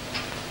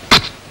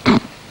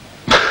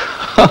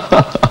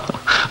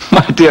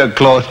 My dear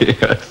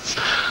Claudius,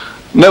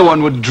 no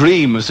one would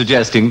dream of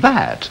suggesting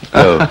that.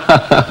 Oh.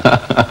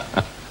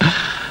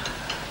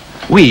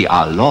 We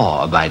are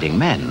law-abiding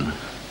men.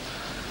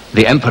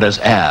 The emperor's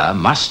heir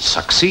must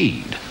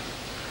succeed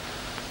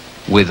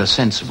with a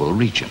sensible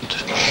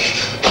regent.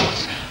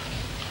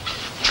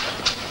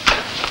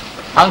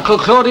 Uncle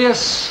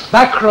Claudius,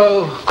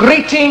 Macro,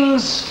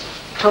 greetings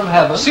from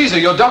heaven. Caesar,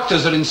 your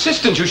doctors are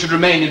insistent you should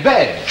remain in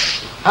bed.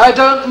 I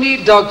don't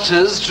need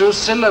doctors,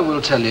 Drusilla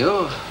will tell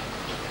you.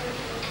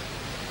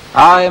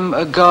 I'm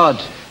a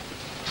god.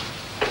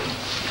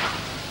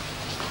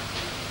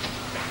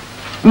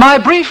 My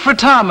brief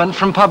retirement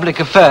from public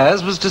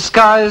affairs was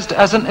disguised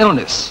as an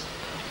illness.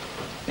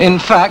 In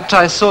fact,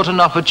 I sought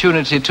an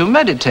opportunity to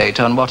meditate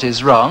on what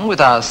is wrong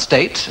with our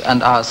state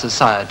and our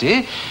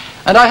society,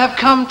 and I have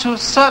come to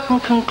certain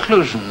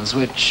conclusions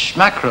which,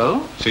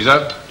 Macro,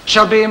 Caesar?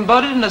 shall be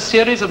embodied in a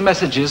series of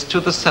messages to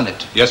the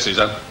Senate. Yes,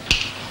 Caesar.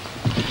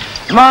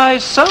 My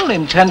sole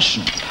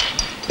intention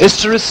is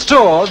to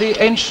restore the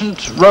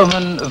ancient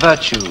Roman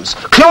virtues.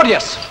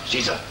 Claudius!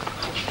 Caesar.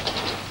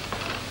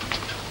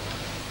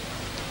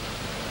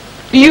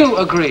 You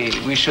agree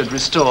we should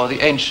restore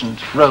the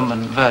ancient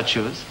Roman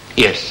virtues?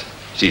 Yes,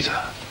 Caesar.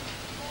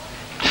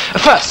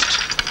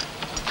 First,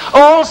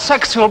 all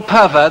sexual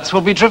perverts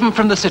will be driven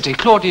from the city.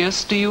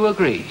 Claudius, do you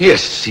agree?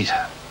 Yes,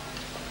 Caesar.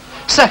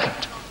 Second,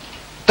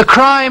 the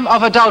crime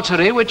of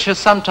adultery, which has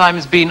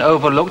sometimes been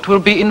overlooked, will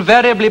be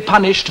invariably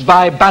punished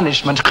by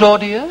banishment.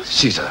 Claudius?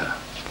 Caesar.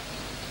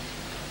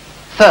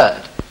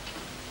 Third,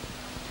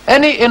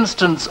 any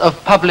instance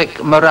of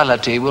public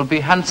morality will be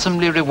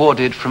handsomely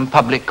rewarded from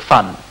public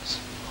funds.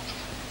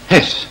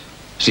 Yes,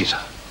 Caesar.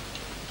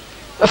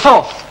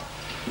 Fourth,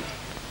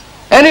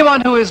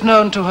 anyone who is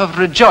known to have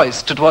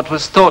rejoiced at what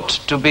was thought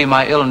to be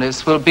my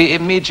illness will be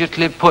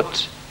immediately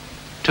put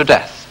to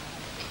death.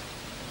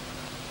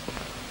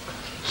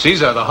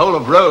 Caesar, the whole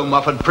of Rome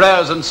offered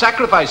prayers and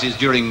sacrifices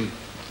during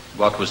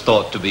what was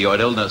thought to be your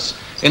illness,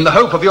 in the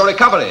hope of your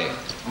recovery.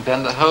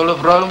 Then the whole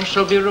of Rome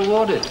shall be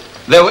rewarded.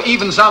 There were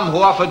even some who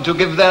offered to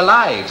give their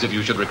lives if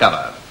you should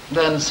recover.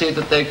 Then see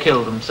that they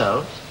kill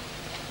themselves.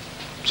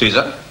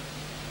 Caesar?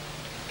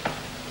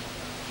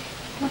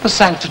 The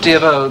sanctity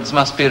of oaths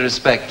must be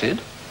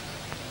respected.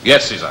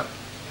 Yes, Caesar.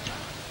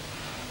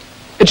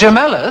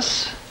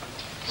 Gemellus?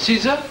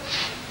 Caesar?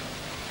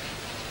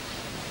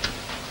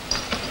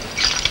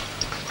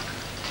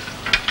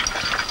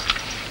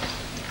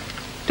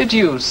 Did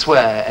you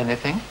swear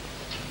anything?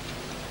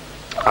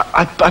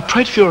 I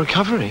prayed for your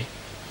recovery.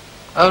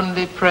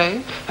 Only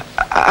pray?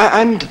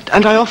 And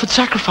I offered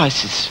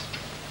sacrifices.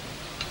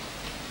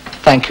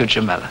 Thank you,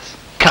 Gemellus.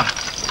 Come.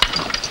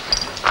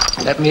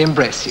 Let me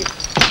embrace you.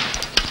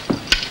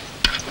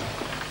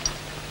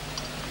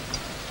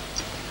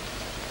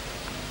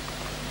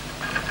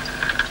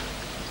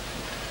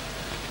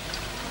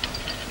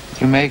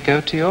 You may go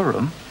to your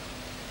room.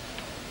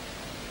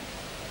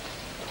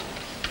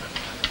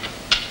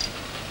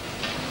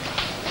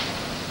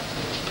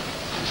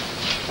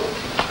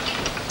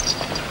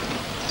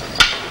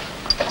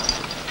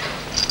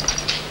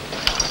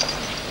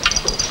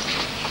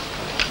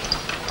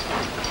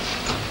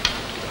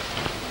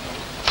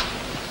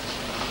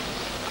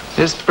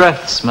 His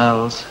breath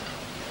smells.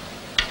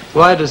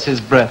 Why does his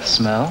breath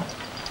smell?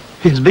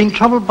 He's been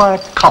troubled by a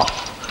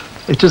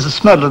cough. It is the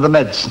smell of the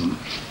medicine.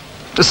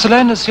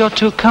 Silenus, you're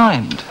too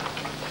kind.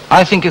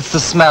 I think it's the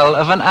smell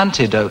of an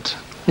antidote.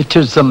 It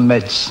is the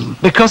medicine.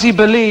 Because he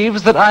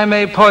believes that I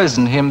may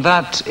poison him.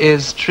 That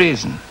is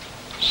treason.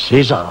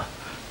 Caesar,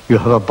 you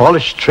have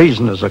abolished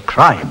treason as a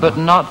crime. But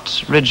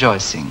not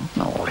rejoicing.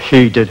 No,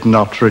 he did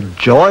not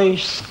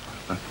rejoice.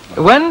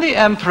 When the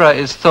emperor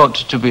is thought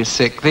to be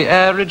sick, the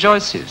air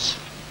rejoices.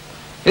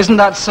 Isn't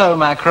that so,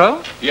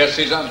 Macro? Yes,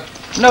 Caesar.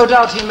 No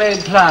doubt he made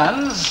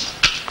plans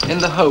in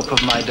the hope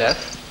of my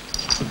death.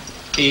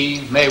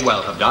 He may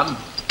well have done.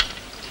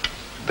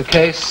 The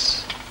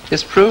case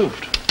is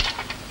proved.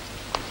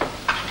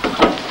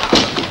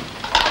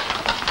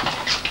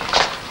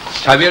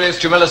 Tiberius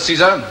Tumellus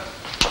Caesar.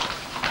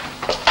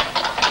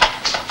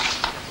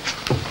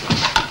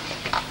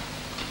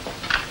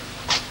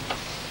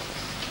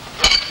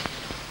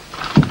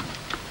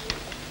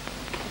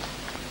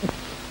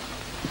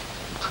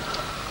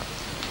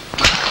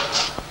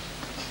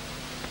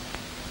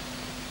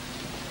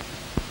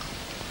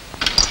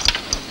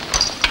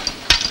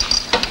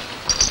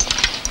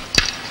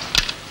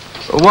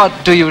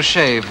 What do you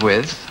shave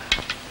with?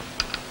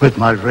 With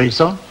my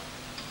razor?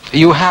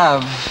 You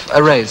have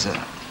a razor?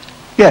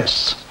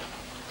 Yes.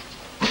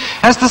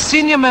 As the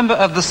senior member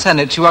of the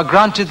Senate, you are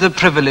granted the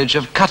privilege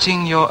of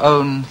cutting your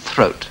own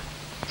throat.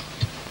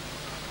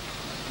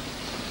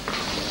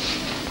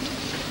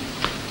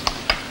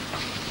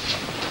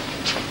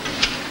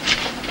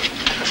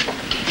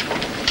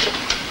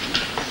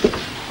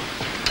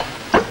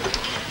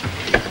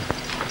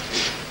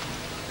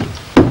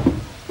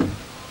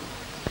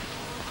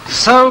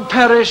 So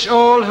perish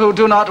all who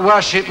do not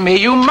worship me.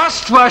 You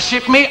must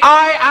worship me.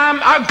 I am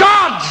a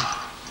god!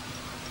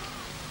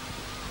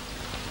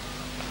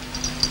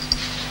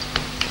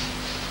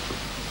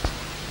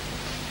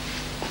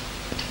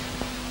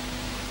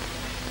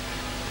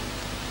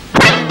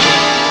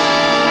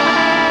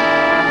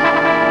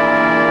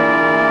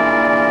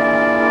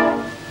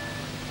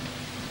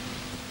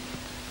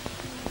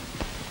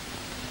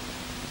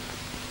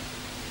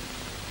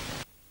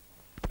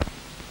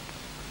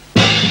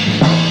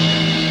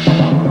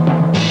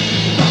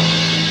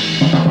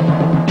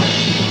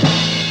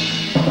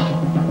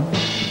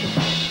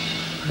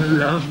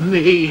 Love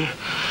me.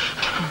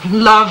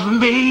 Love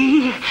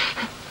me.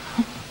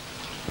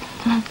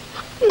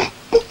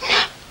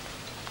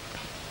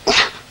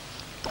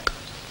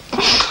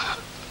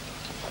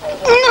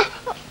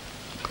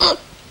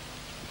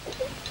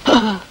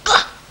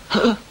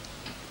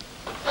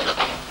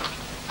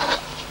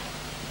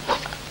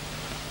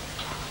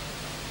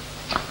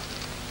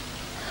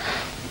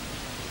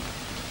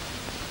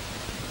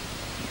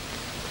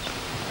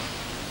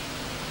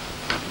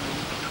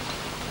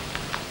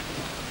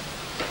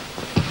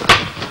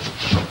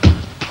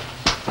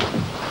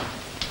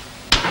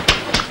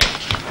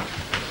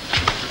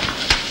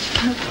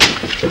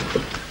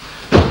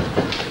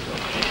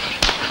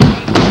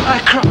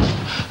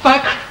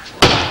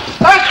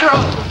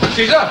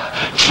 Caesar?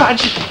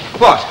 Tragedy.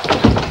 What?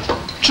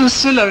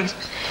 Drusilla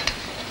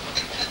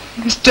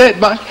is dead.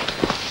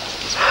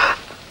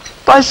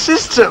 My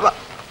sister,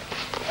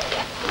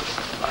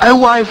 my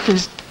wife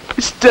is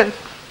dead.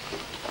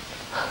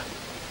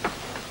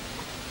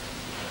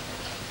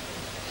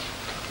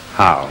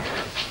 How?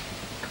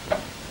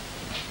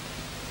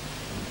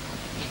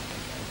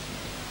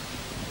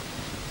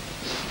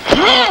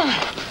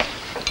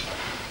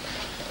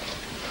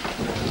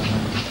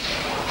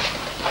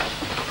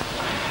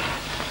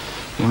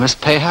 You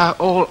must pay her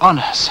all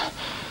honors.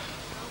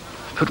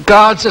 Put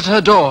guards at her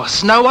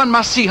doors. No one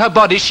must see her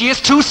body. She is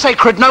too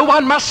sacred. No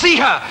one must see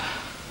her.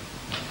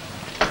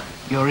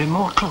 You're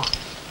immortal.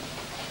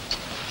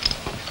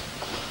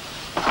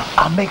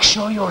 I'll make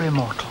sure you're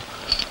immortal.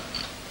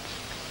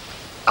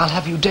 I'll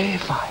have you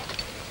deified.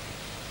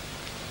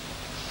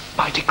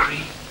 By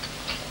decree.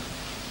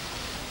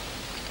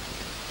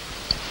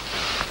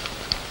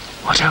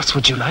 What else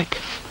would you like?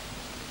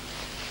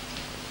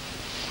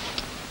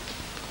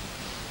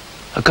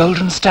 A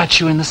golden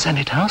statue in the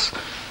Senate House,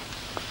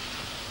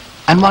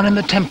 and one in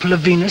the Temple of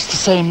Venus, the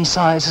same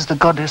size as the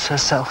goddess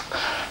herself,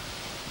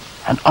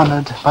 and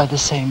honored by the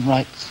same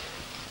rites.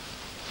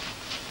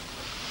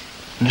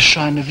 And a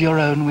shrine of your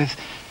own with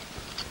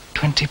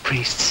 20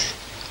 priests.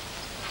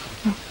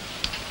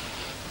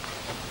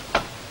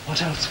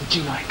 What else would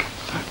you like?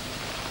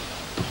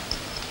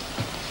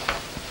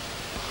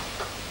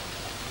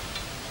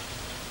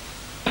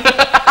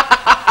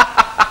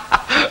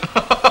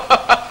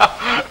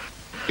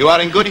 You are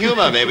in good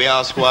humor, may we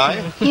ask why?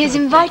 He is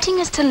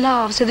inviting us to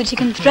laugh so that he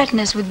can threaten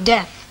us with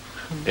death.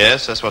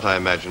 Yes, that's what I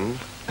imagined.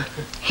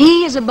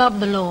 He is above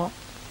the law.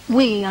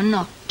 We are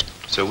not.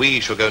 So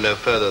we shall go no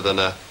further than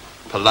a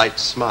polite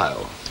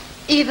smile.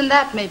 Even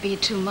that may be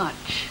too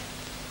much.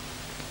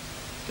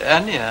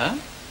 Anya?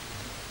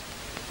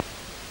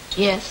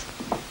 Yes.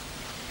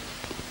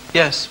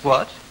 Yes,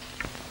 what?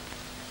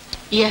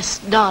 Yes,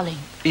 darling.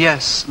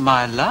 Yes,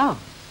 my love.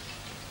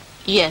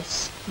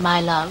 Yes, my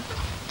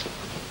love.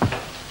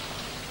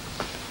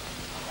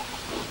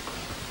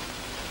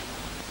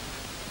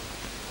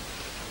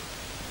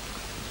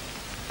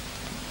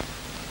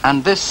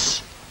 And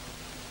this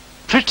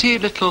pretty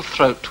little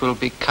throat will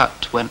be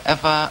cut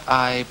whenever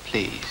I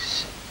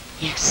please.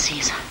 Yes,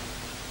 Caesar.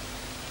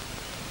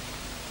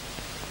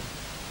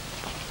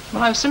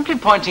 Well, I'm simply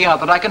pointing out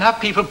that I can have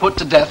people put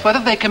to death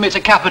whether they commit a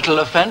capital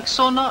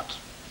offense or not.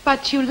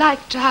 But you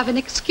like to have an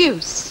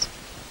excuse.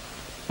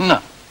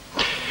 No.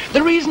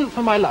 The reason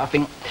for my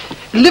laughing,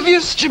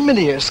 Livius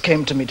Geminius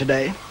came to me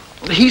today.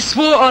 He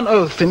swore on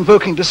oath,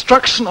 invoking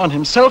destruction on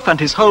himself and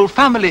his whole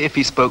family if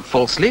he spoke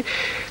falsely,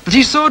 that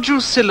he saw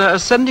Drusilla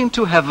ascending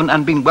to heaven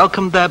and being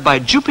welcomed there by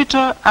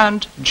Jupiter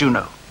and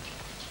Juno.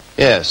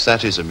 Yes,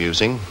 that is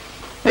amusing.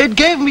 It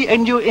gave me a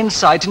new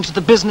insight into the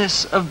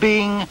business of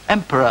being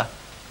emperor,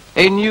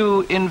 a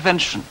new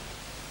invention.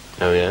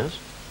 Oh, yes?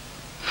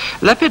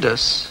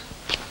 Lepidus,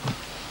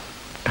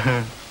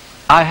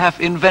 I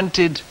have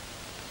invented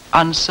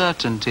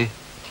uncertainty.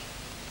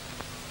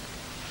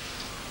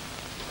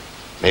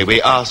 May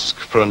we ask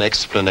for an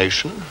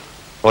explanation?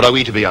 Or are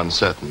we to be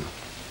uncertain?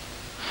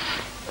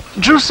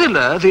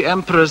 Drusilla, the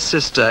emperor's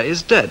sister,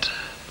 is dead.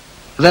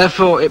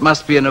 Therefore, it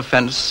must be an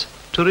offense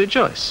to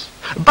rejoice.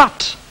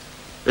 But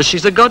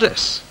she's a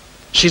goddess.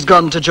 She's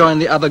gone to join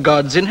the other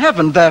gods in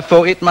heaven.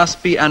 Therefore, it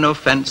must be an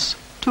offense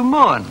to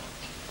mourn.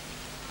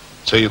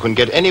 So you can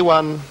get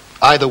anyone,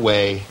 either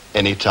way,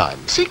 any time.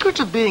 The secret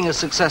of being a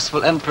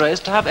successful emperor is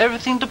to have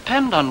everything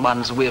depend on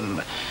one's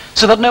whim,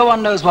 so that no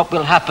one knows what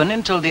will happen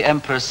until the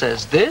emperor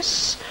says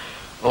this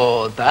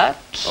or that.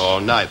 Or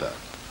neither.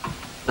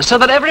 So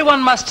that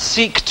everyone must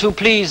seek to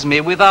please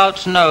me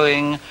without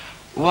knowing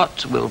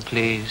what will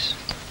please.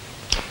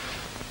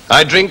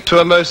 I drink to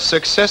a most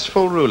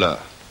successful ruler.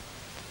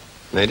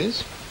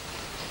 Ladies?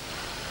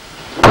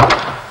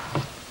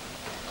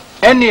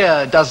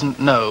 Enya doesn't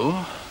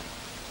know.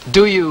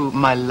 Do you,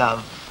 my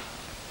love?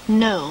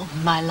 No,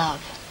 my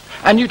love.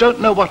 And you don't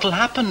know what'll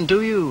happen,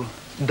 do you,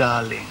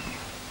 darling?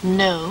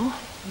 No,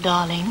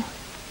 darling.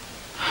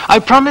 I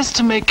promised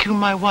to make you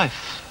my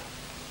wife.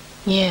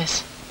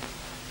 Yes.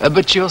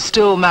 But you're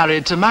still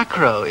married to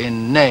Macro,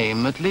 in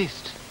name at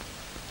least.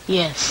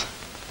 Yes.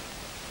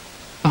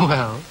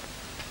 Well?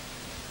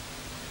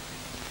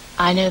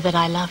 I know that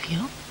I love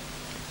you.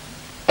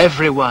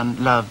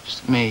 Everyone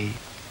loves me.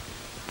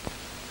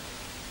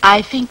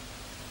 I think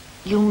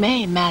you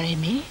may marry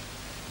me.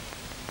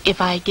 If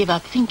I give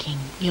up thinking,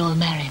 you'll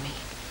marry me.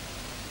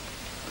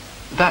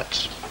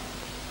 That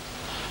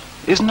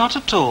is not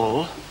at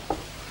all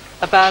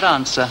a bad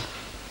answer.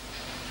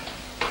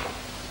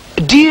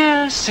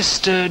 Dear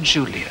Sister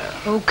Julia.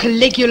 Oh,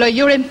 Caligula,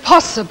 you're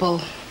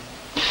impossible.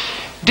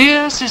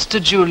 Dear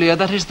Sister Julia,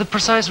 that is the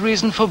precise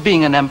reason for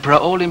being an emperor.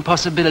 All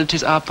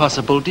impossibilities are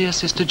possible. Dear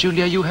Sister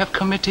Julia, you have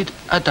committed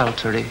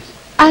adultery.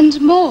 And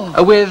more.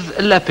 With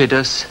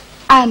Lepidus.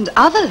 And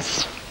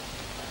others.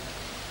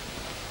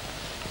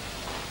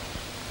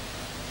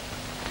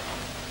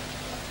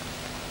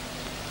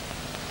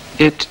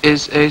 It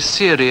is a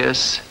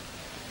serious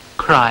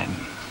crime.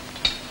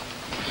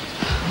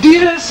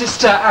 Dear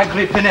Sister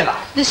Agrippinella.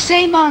 The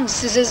same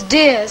answers as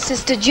dear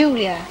Sister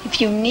Julia,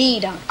 if you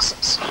need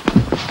answers.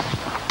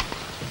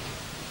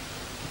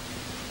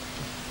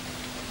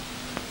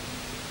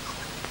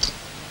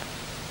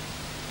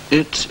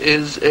 It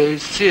is a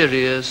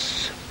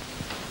serious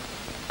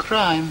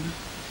crime.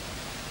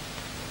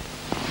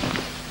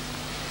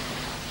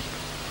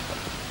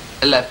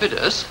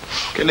 Lepidus?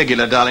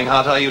 Caligula, darling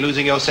heart, are you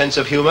losing your sense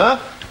of humor?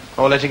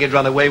 Or letting it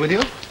run away with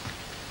you?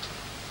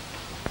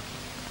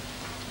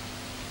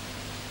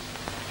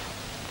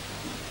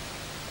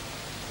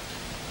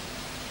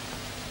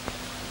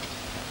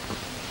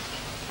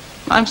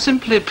 I'm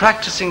simply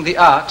practicing the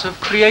art of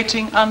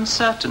creating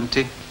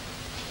uncertainty.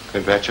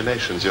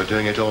 Congratulations, you're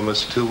doing it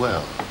almost too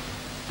well.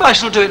 I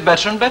shall do it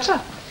better and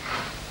better.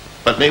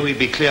 But may we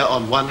be clear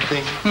on one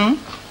thing?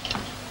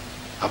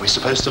 Are we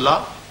supposed to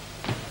laugh?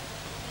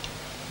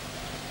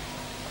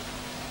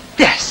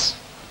 Yes.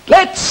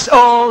 Let's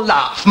all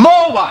laugh.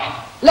 More wine.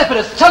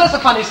 Lepidus, tell us a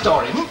funny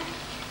story.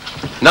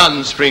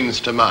 None springs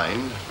to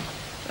mind.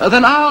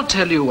 Then I'll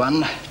tell you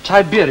one.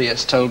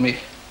 Tiberius told me.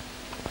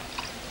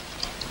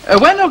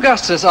 When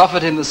Augustus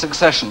offered him the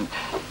succession,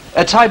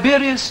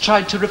 Tiberius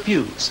tried to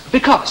refuse,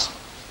 because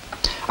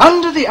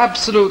under the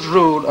absolute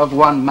rule of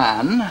one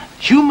man,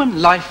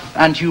 human life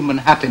and human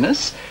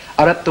happiness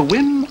are at the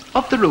whim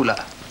of the ruler.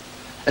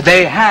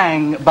 They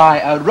hang by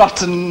a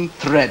rotten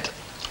thread.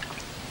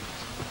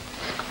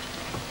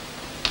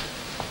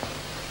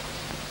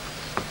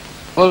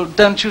 Well,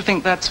 don't you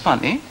think that's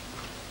funny?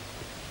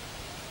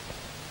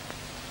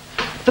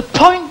 The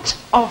point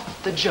of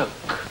the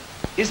joke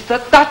is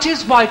that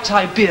is why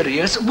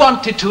Tiberius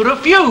wanted to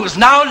refuse.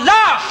 Now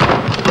laugh!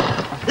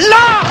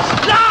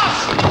 Laugh!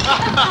 Laugh!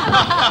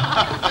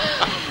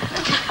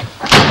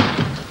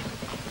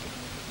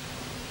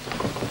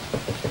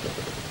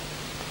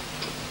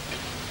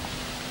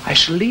 I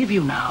shall leave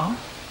you now,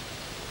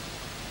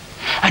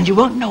 and you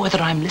won't know whether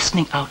I'm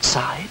listening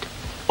outside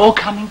or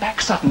coming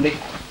back suddenly,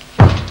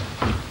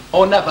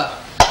 or never.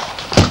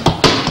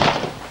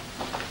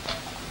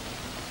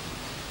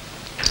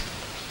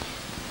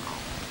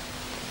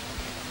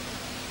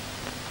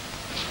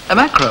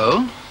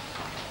 Macro,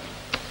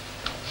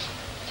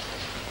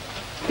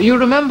 you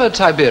remember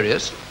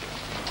Tiberius?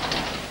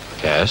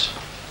 Yes.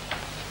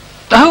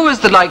 Who is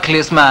the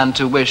likeliest man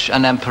to wish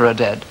an emperor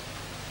dead?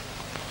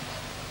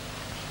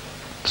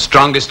 The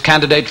strongest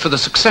candidate for the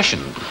succession.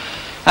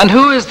 And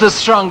who is the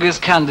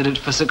strongest candidate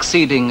for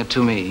succeeding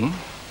to me?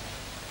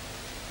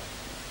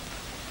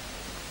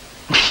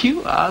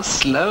 You are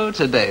slow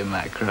today,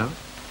 Macro.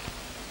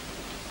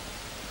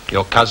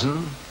 Your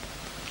cousin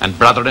and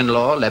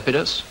brother-in-law,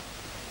 Lepidus?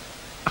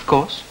 Of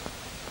course.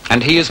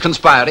 And he is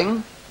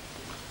conspiring?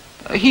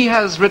 He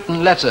has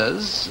written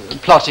letters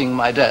plotting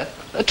my death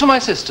to my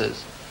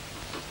sisters.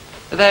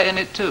 They're in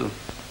it too.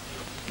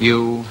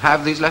 You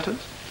have these letters?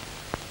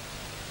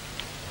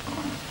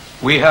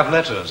 We have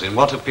letters in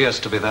what appears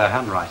to be their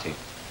handwriting.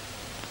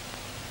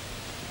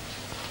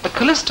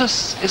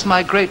 Callistus is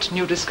my great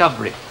new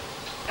discovery.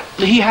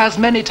 He has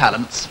many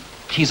talents.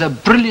 He's a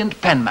brilliant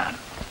penman.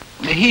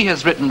 He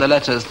has written the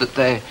letters that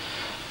they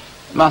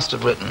must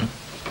have written.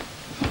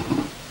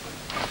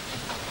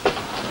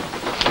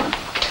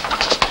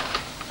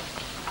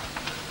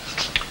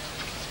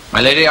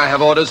 My lady, I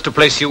have orders to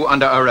place you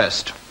under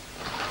arrest.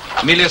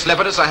 Aemilius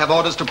Lepidus, I have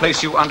orders to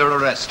place you under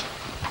arrest.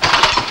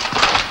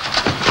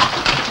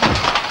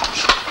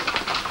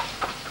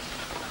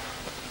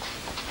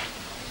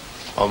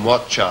 On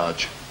what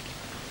charge?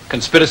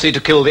 Conspiracy to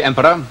kill the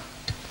emperor.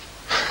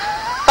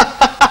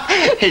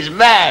 He's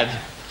mad.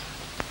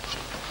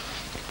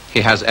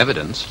 He has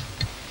evidence.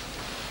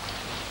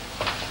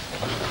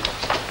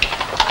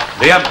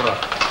 The emperor.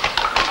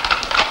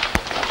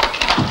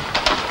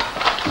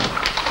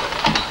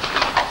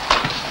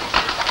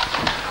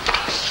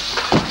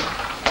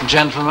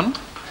 Gentlemen.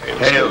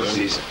 Hail,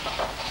 Caesar.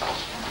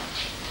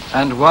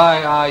 And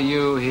why are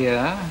you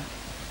here?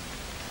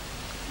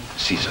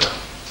 Caesar,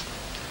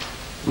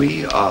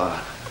 we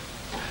are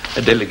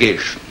a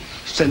delegation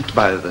sent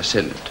by the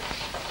Senate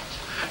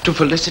to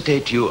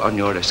felicitate you on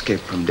your escape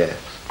from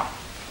death,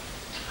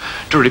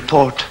 to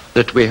report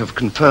that we have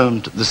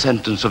confirmed the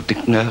sentence of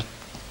death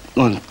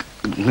on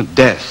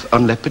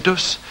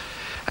Lepidus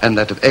and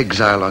that of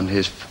exile on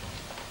his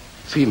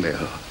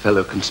female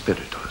fellow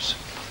conspirators.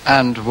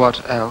 And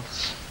what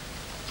else?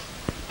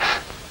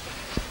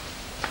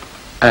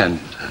 And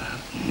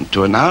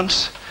to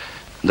announce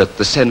that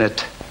the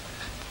Senate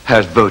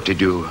has voted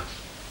you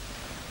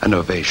an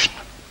ovation,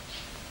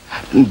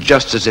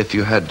 just as if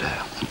you had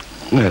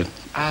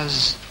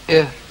As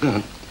if...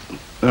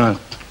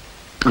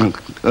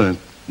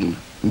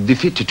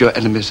 defeated your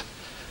enemies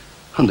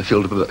on the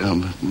field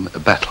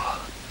of battle.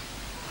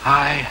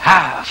 I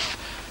have.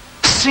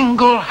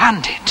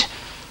 Single-handed.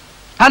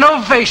 An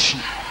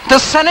ovation. The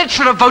Senate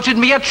should have voted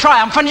me a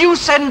triumph, and you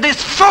send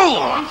this fool!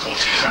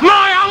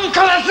 My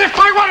uncle as if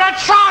I were a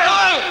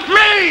child!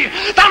 Me!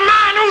 The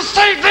man who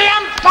saved the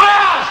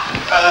Empire!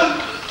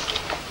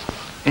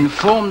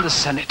 Inform the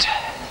Senate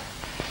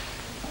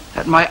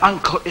that my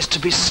uncle is to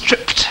be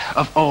stripped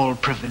of all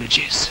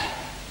privileges.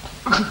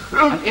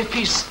 And if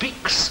he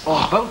speaks or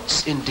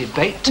votes in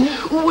debate,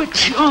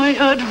 which I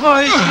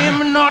advise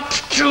him not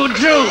to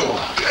do,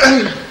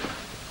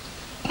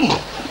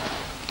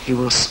 he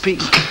will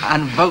speak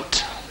and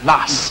vote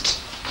last.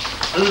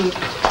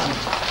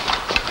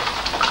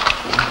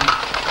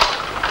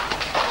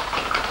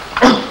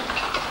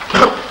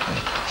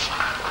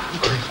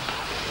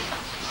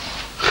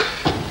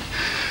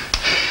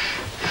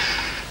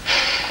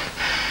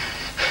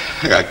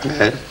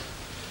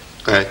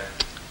 I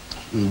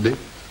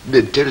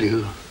did tell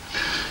you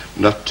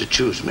not to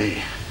choose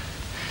me.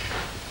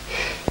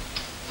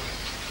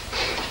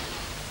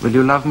 Will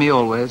you love me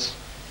always?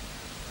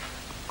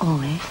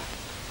 Always.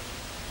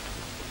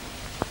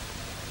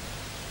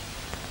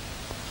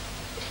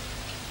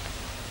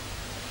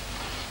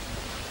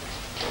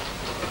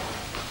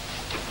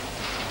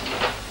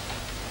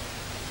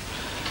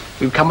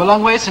 We've come a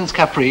long way since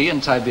Capri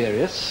and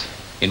Tiberius.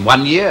 In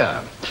 1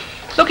 year.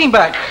 Looking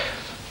back,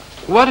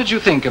 what did you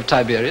think of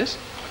Tiberius?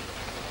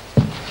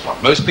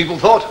 What most people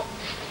thought.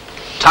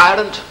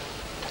 Tyrant,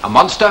 a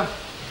monster.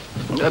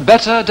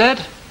 Better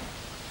dead?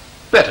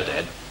 Better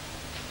dead.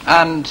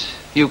 And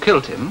you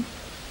killed him?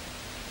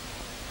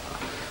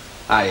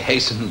 I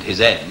hastened his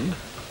end.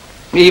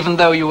 Even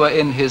though you were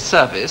in his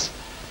service?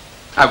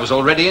 I was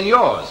already in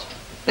yours.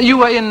 You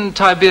were in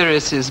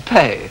Tiberius's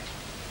pay?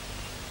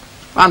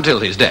 Until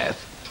his death.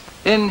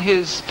 In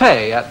his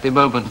pay at the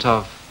moment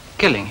of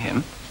killing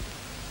him?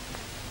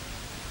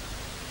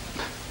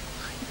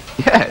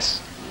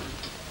 Yes.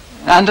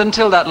 And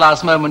until that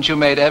last moment you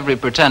made every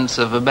pretense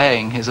of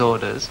obeying his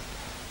orders.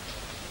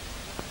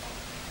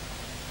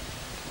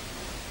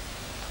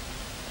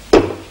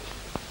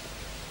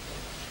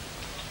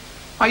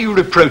 Are you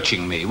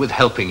reproaching me with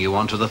helping you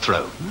onto the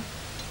throne?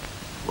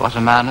 What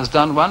a man has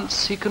done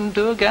once, he can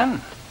do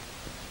again.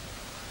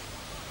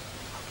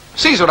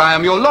 Caesar, I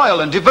am your loyal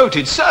and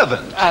devoted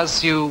servant.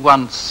 As you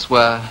once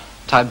were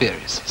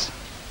Tiberius's.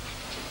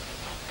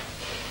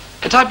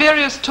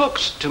 Tiberius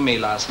talked to me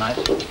last night.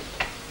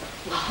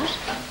 What?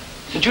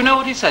 Did you know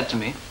what he said to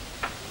me?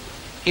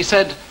 He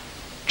said,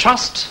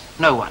 trust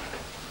no one.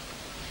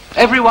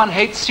 Everyone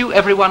hates you,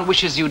 everyone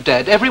wishes you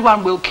dead.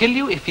 Everyone will kill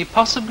you if he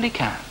possibly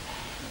can.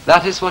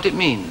 That is what it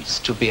means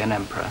to be an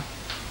emperor.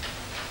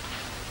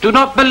 Do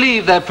not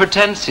believe their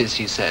pretenses,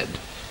 he said.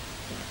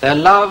 Their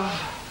love,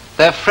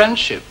 their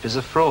friendship is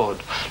a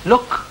fraud.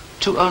 Look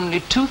to only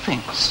two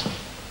things.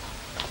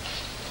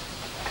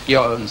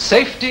 Your own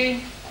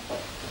safety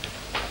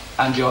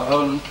and your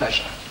own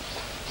pleasure.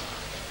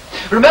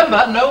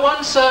 Remember, no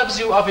one serves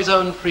you of his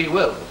own free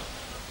will,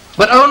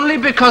 but only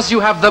because you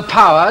have the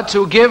power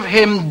to give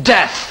him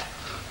death.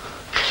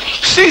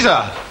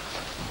 Caesar!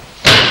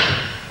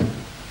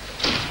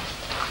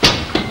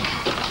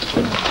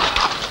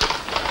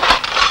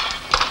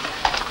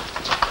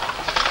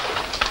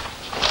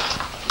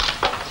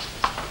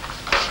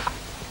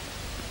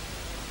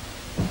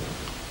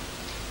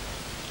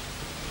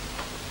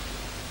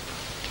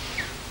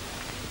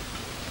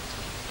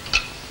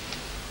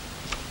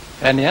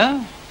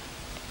 Enya,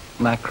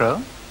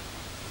 Macro,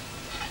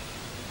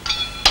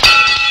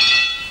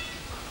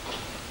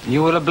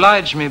 you will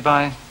oblige me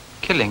by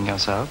killing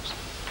yourselves.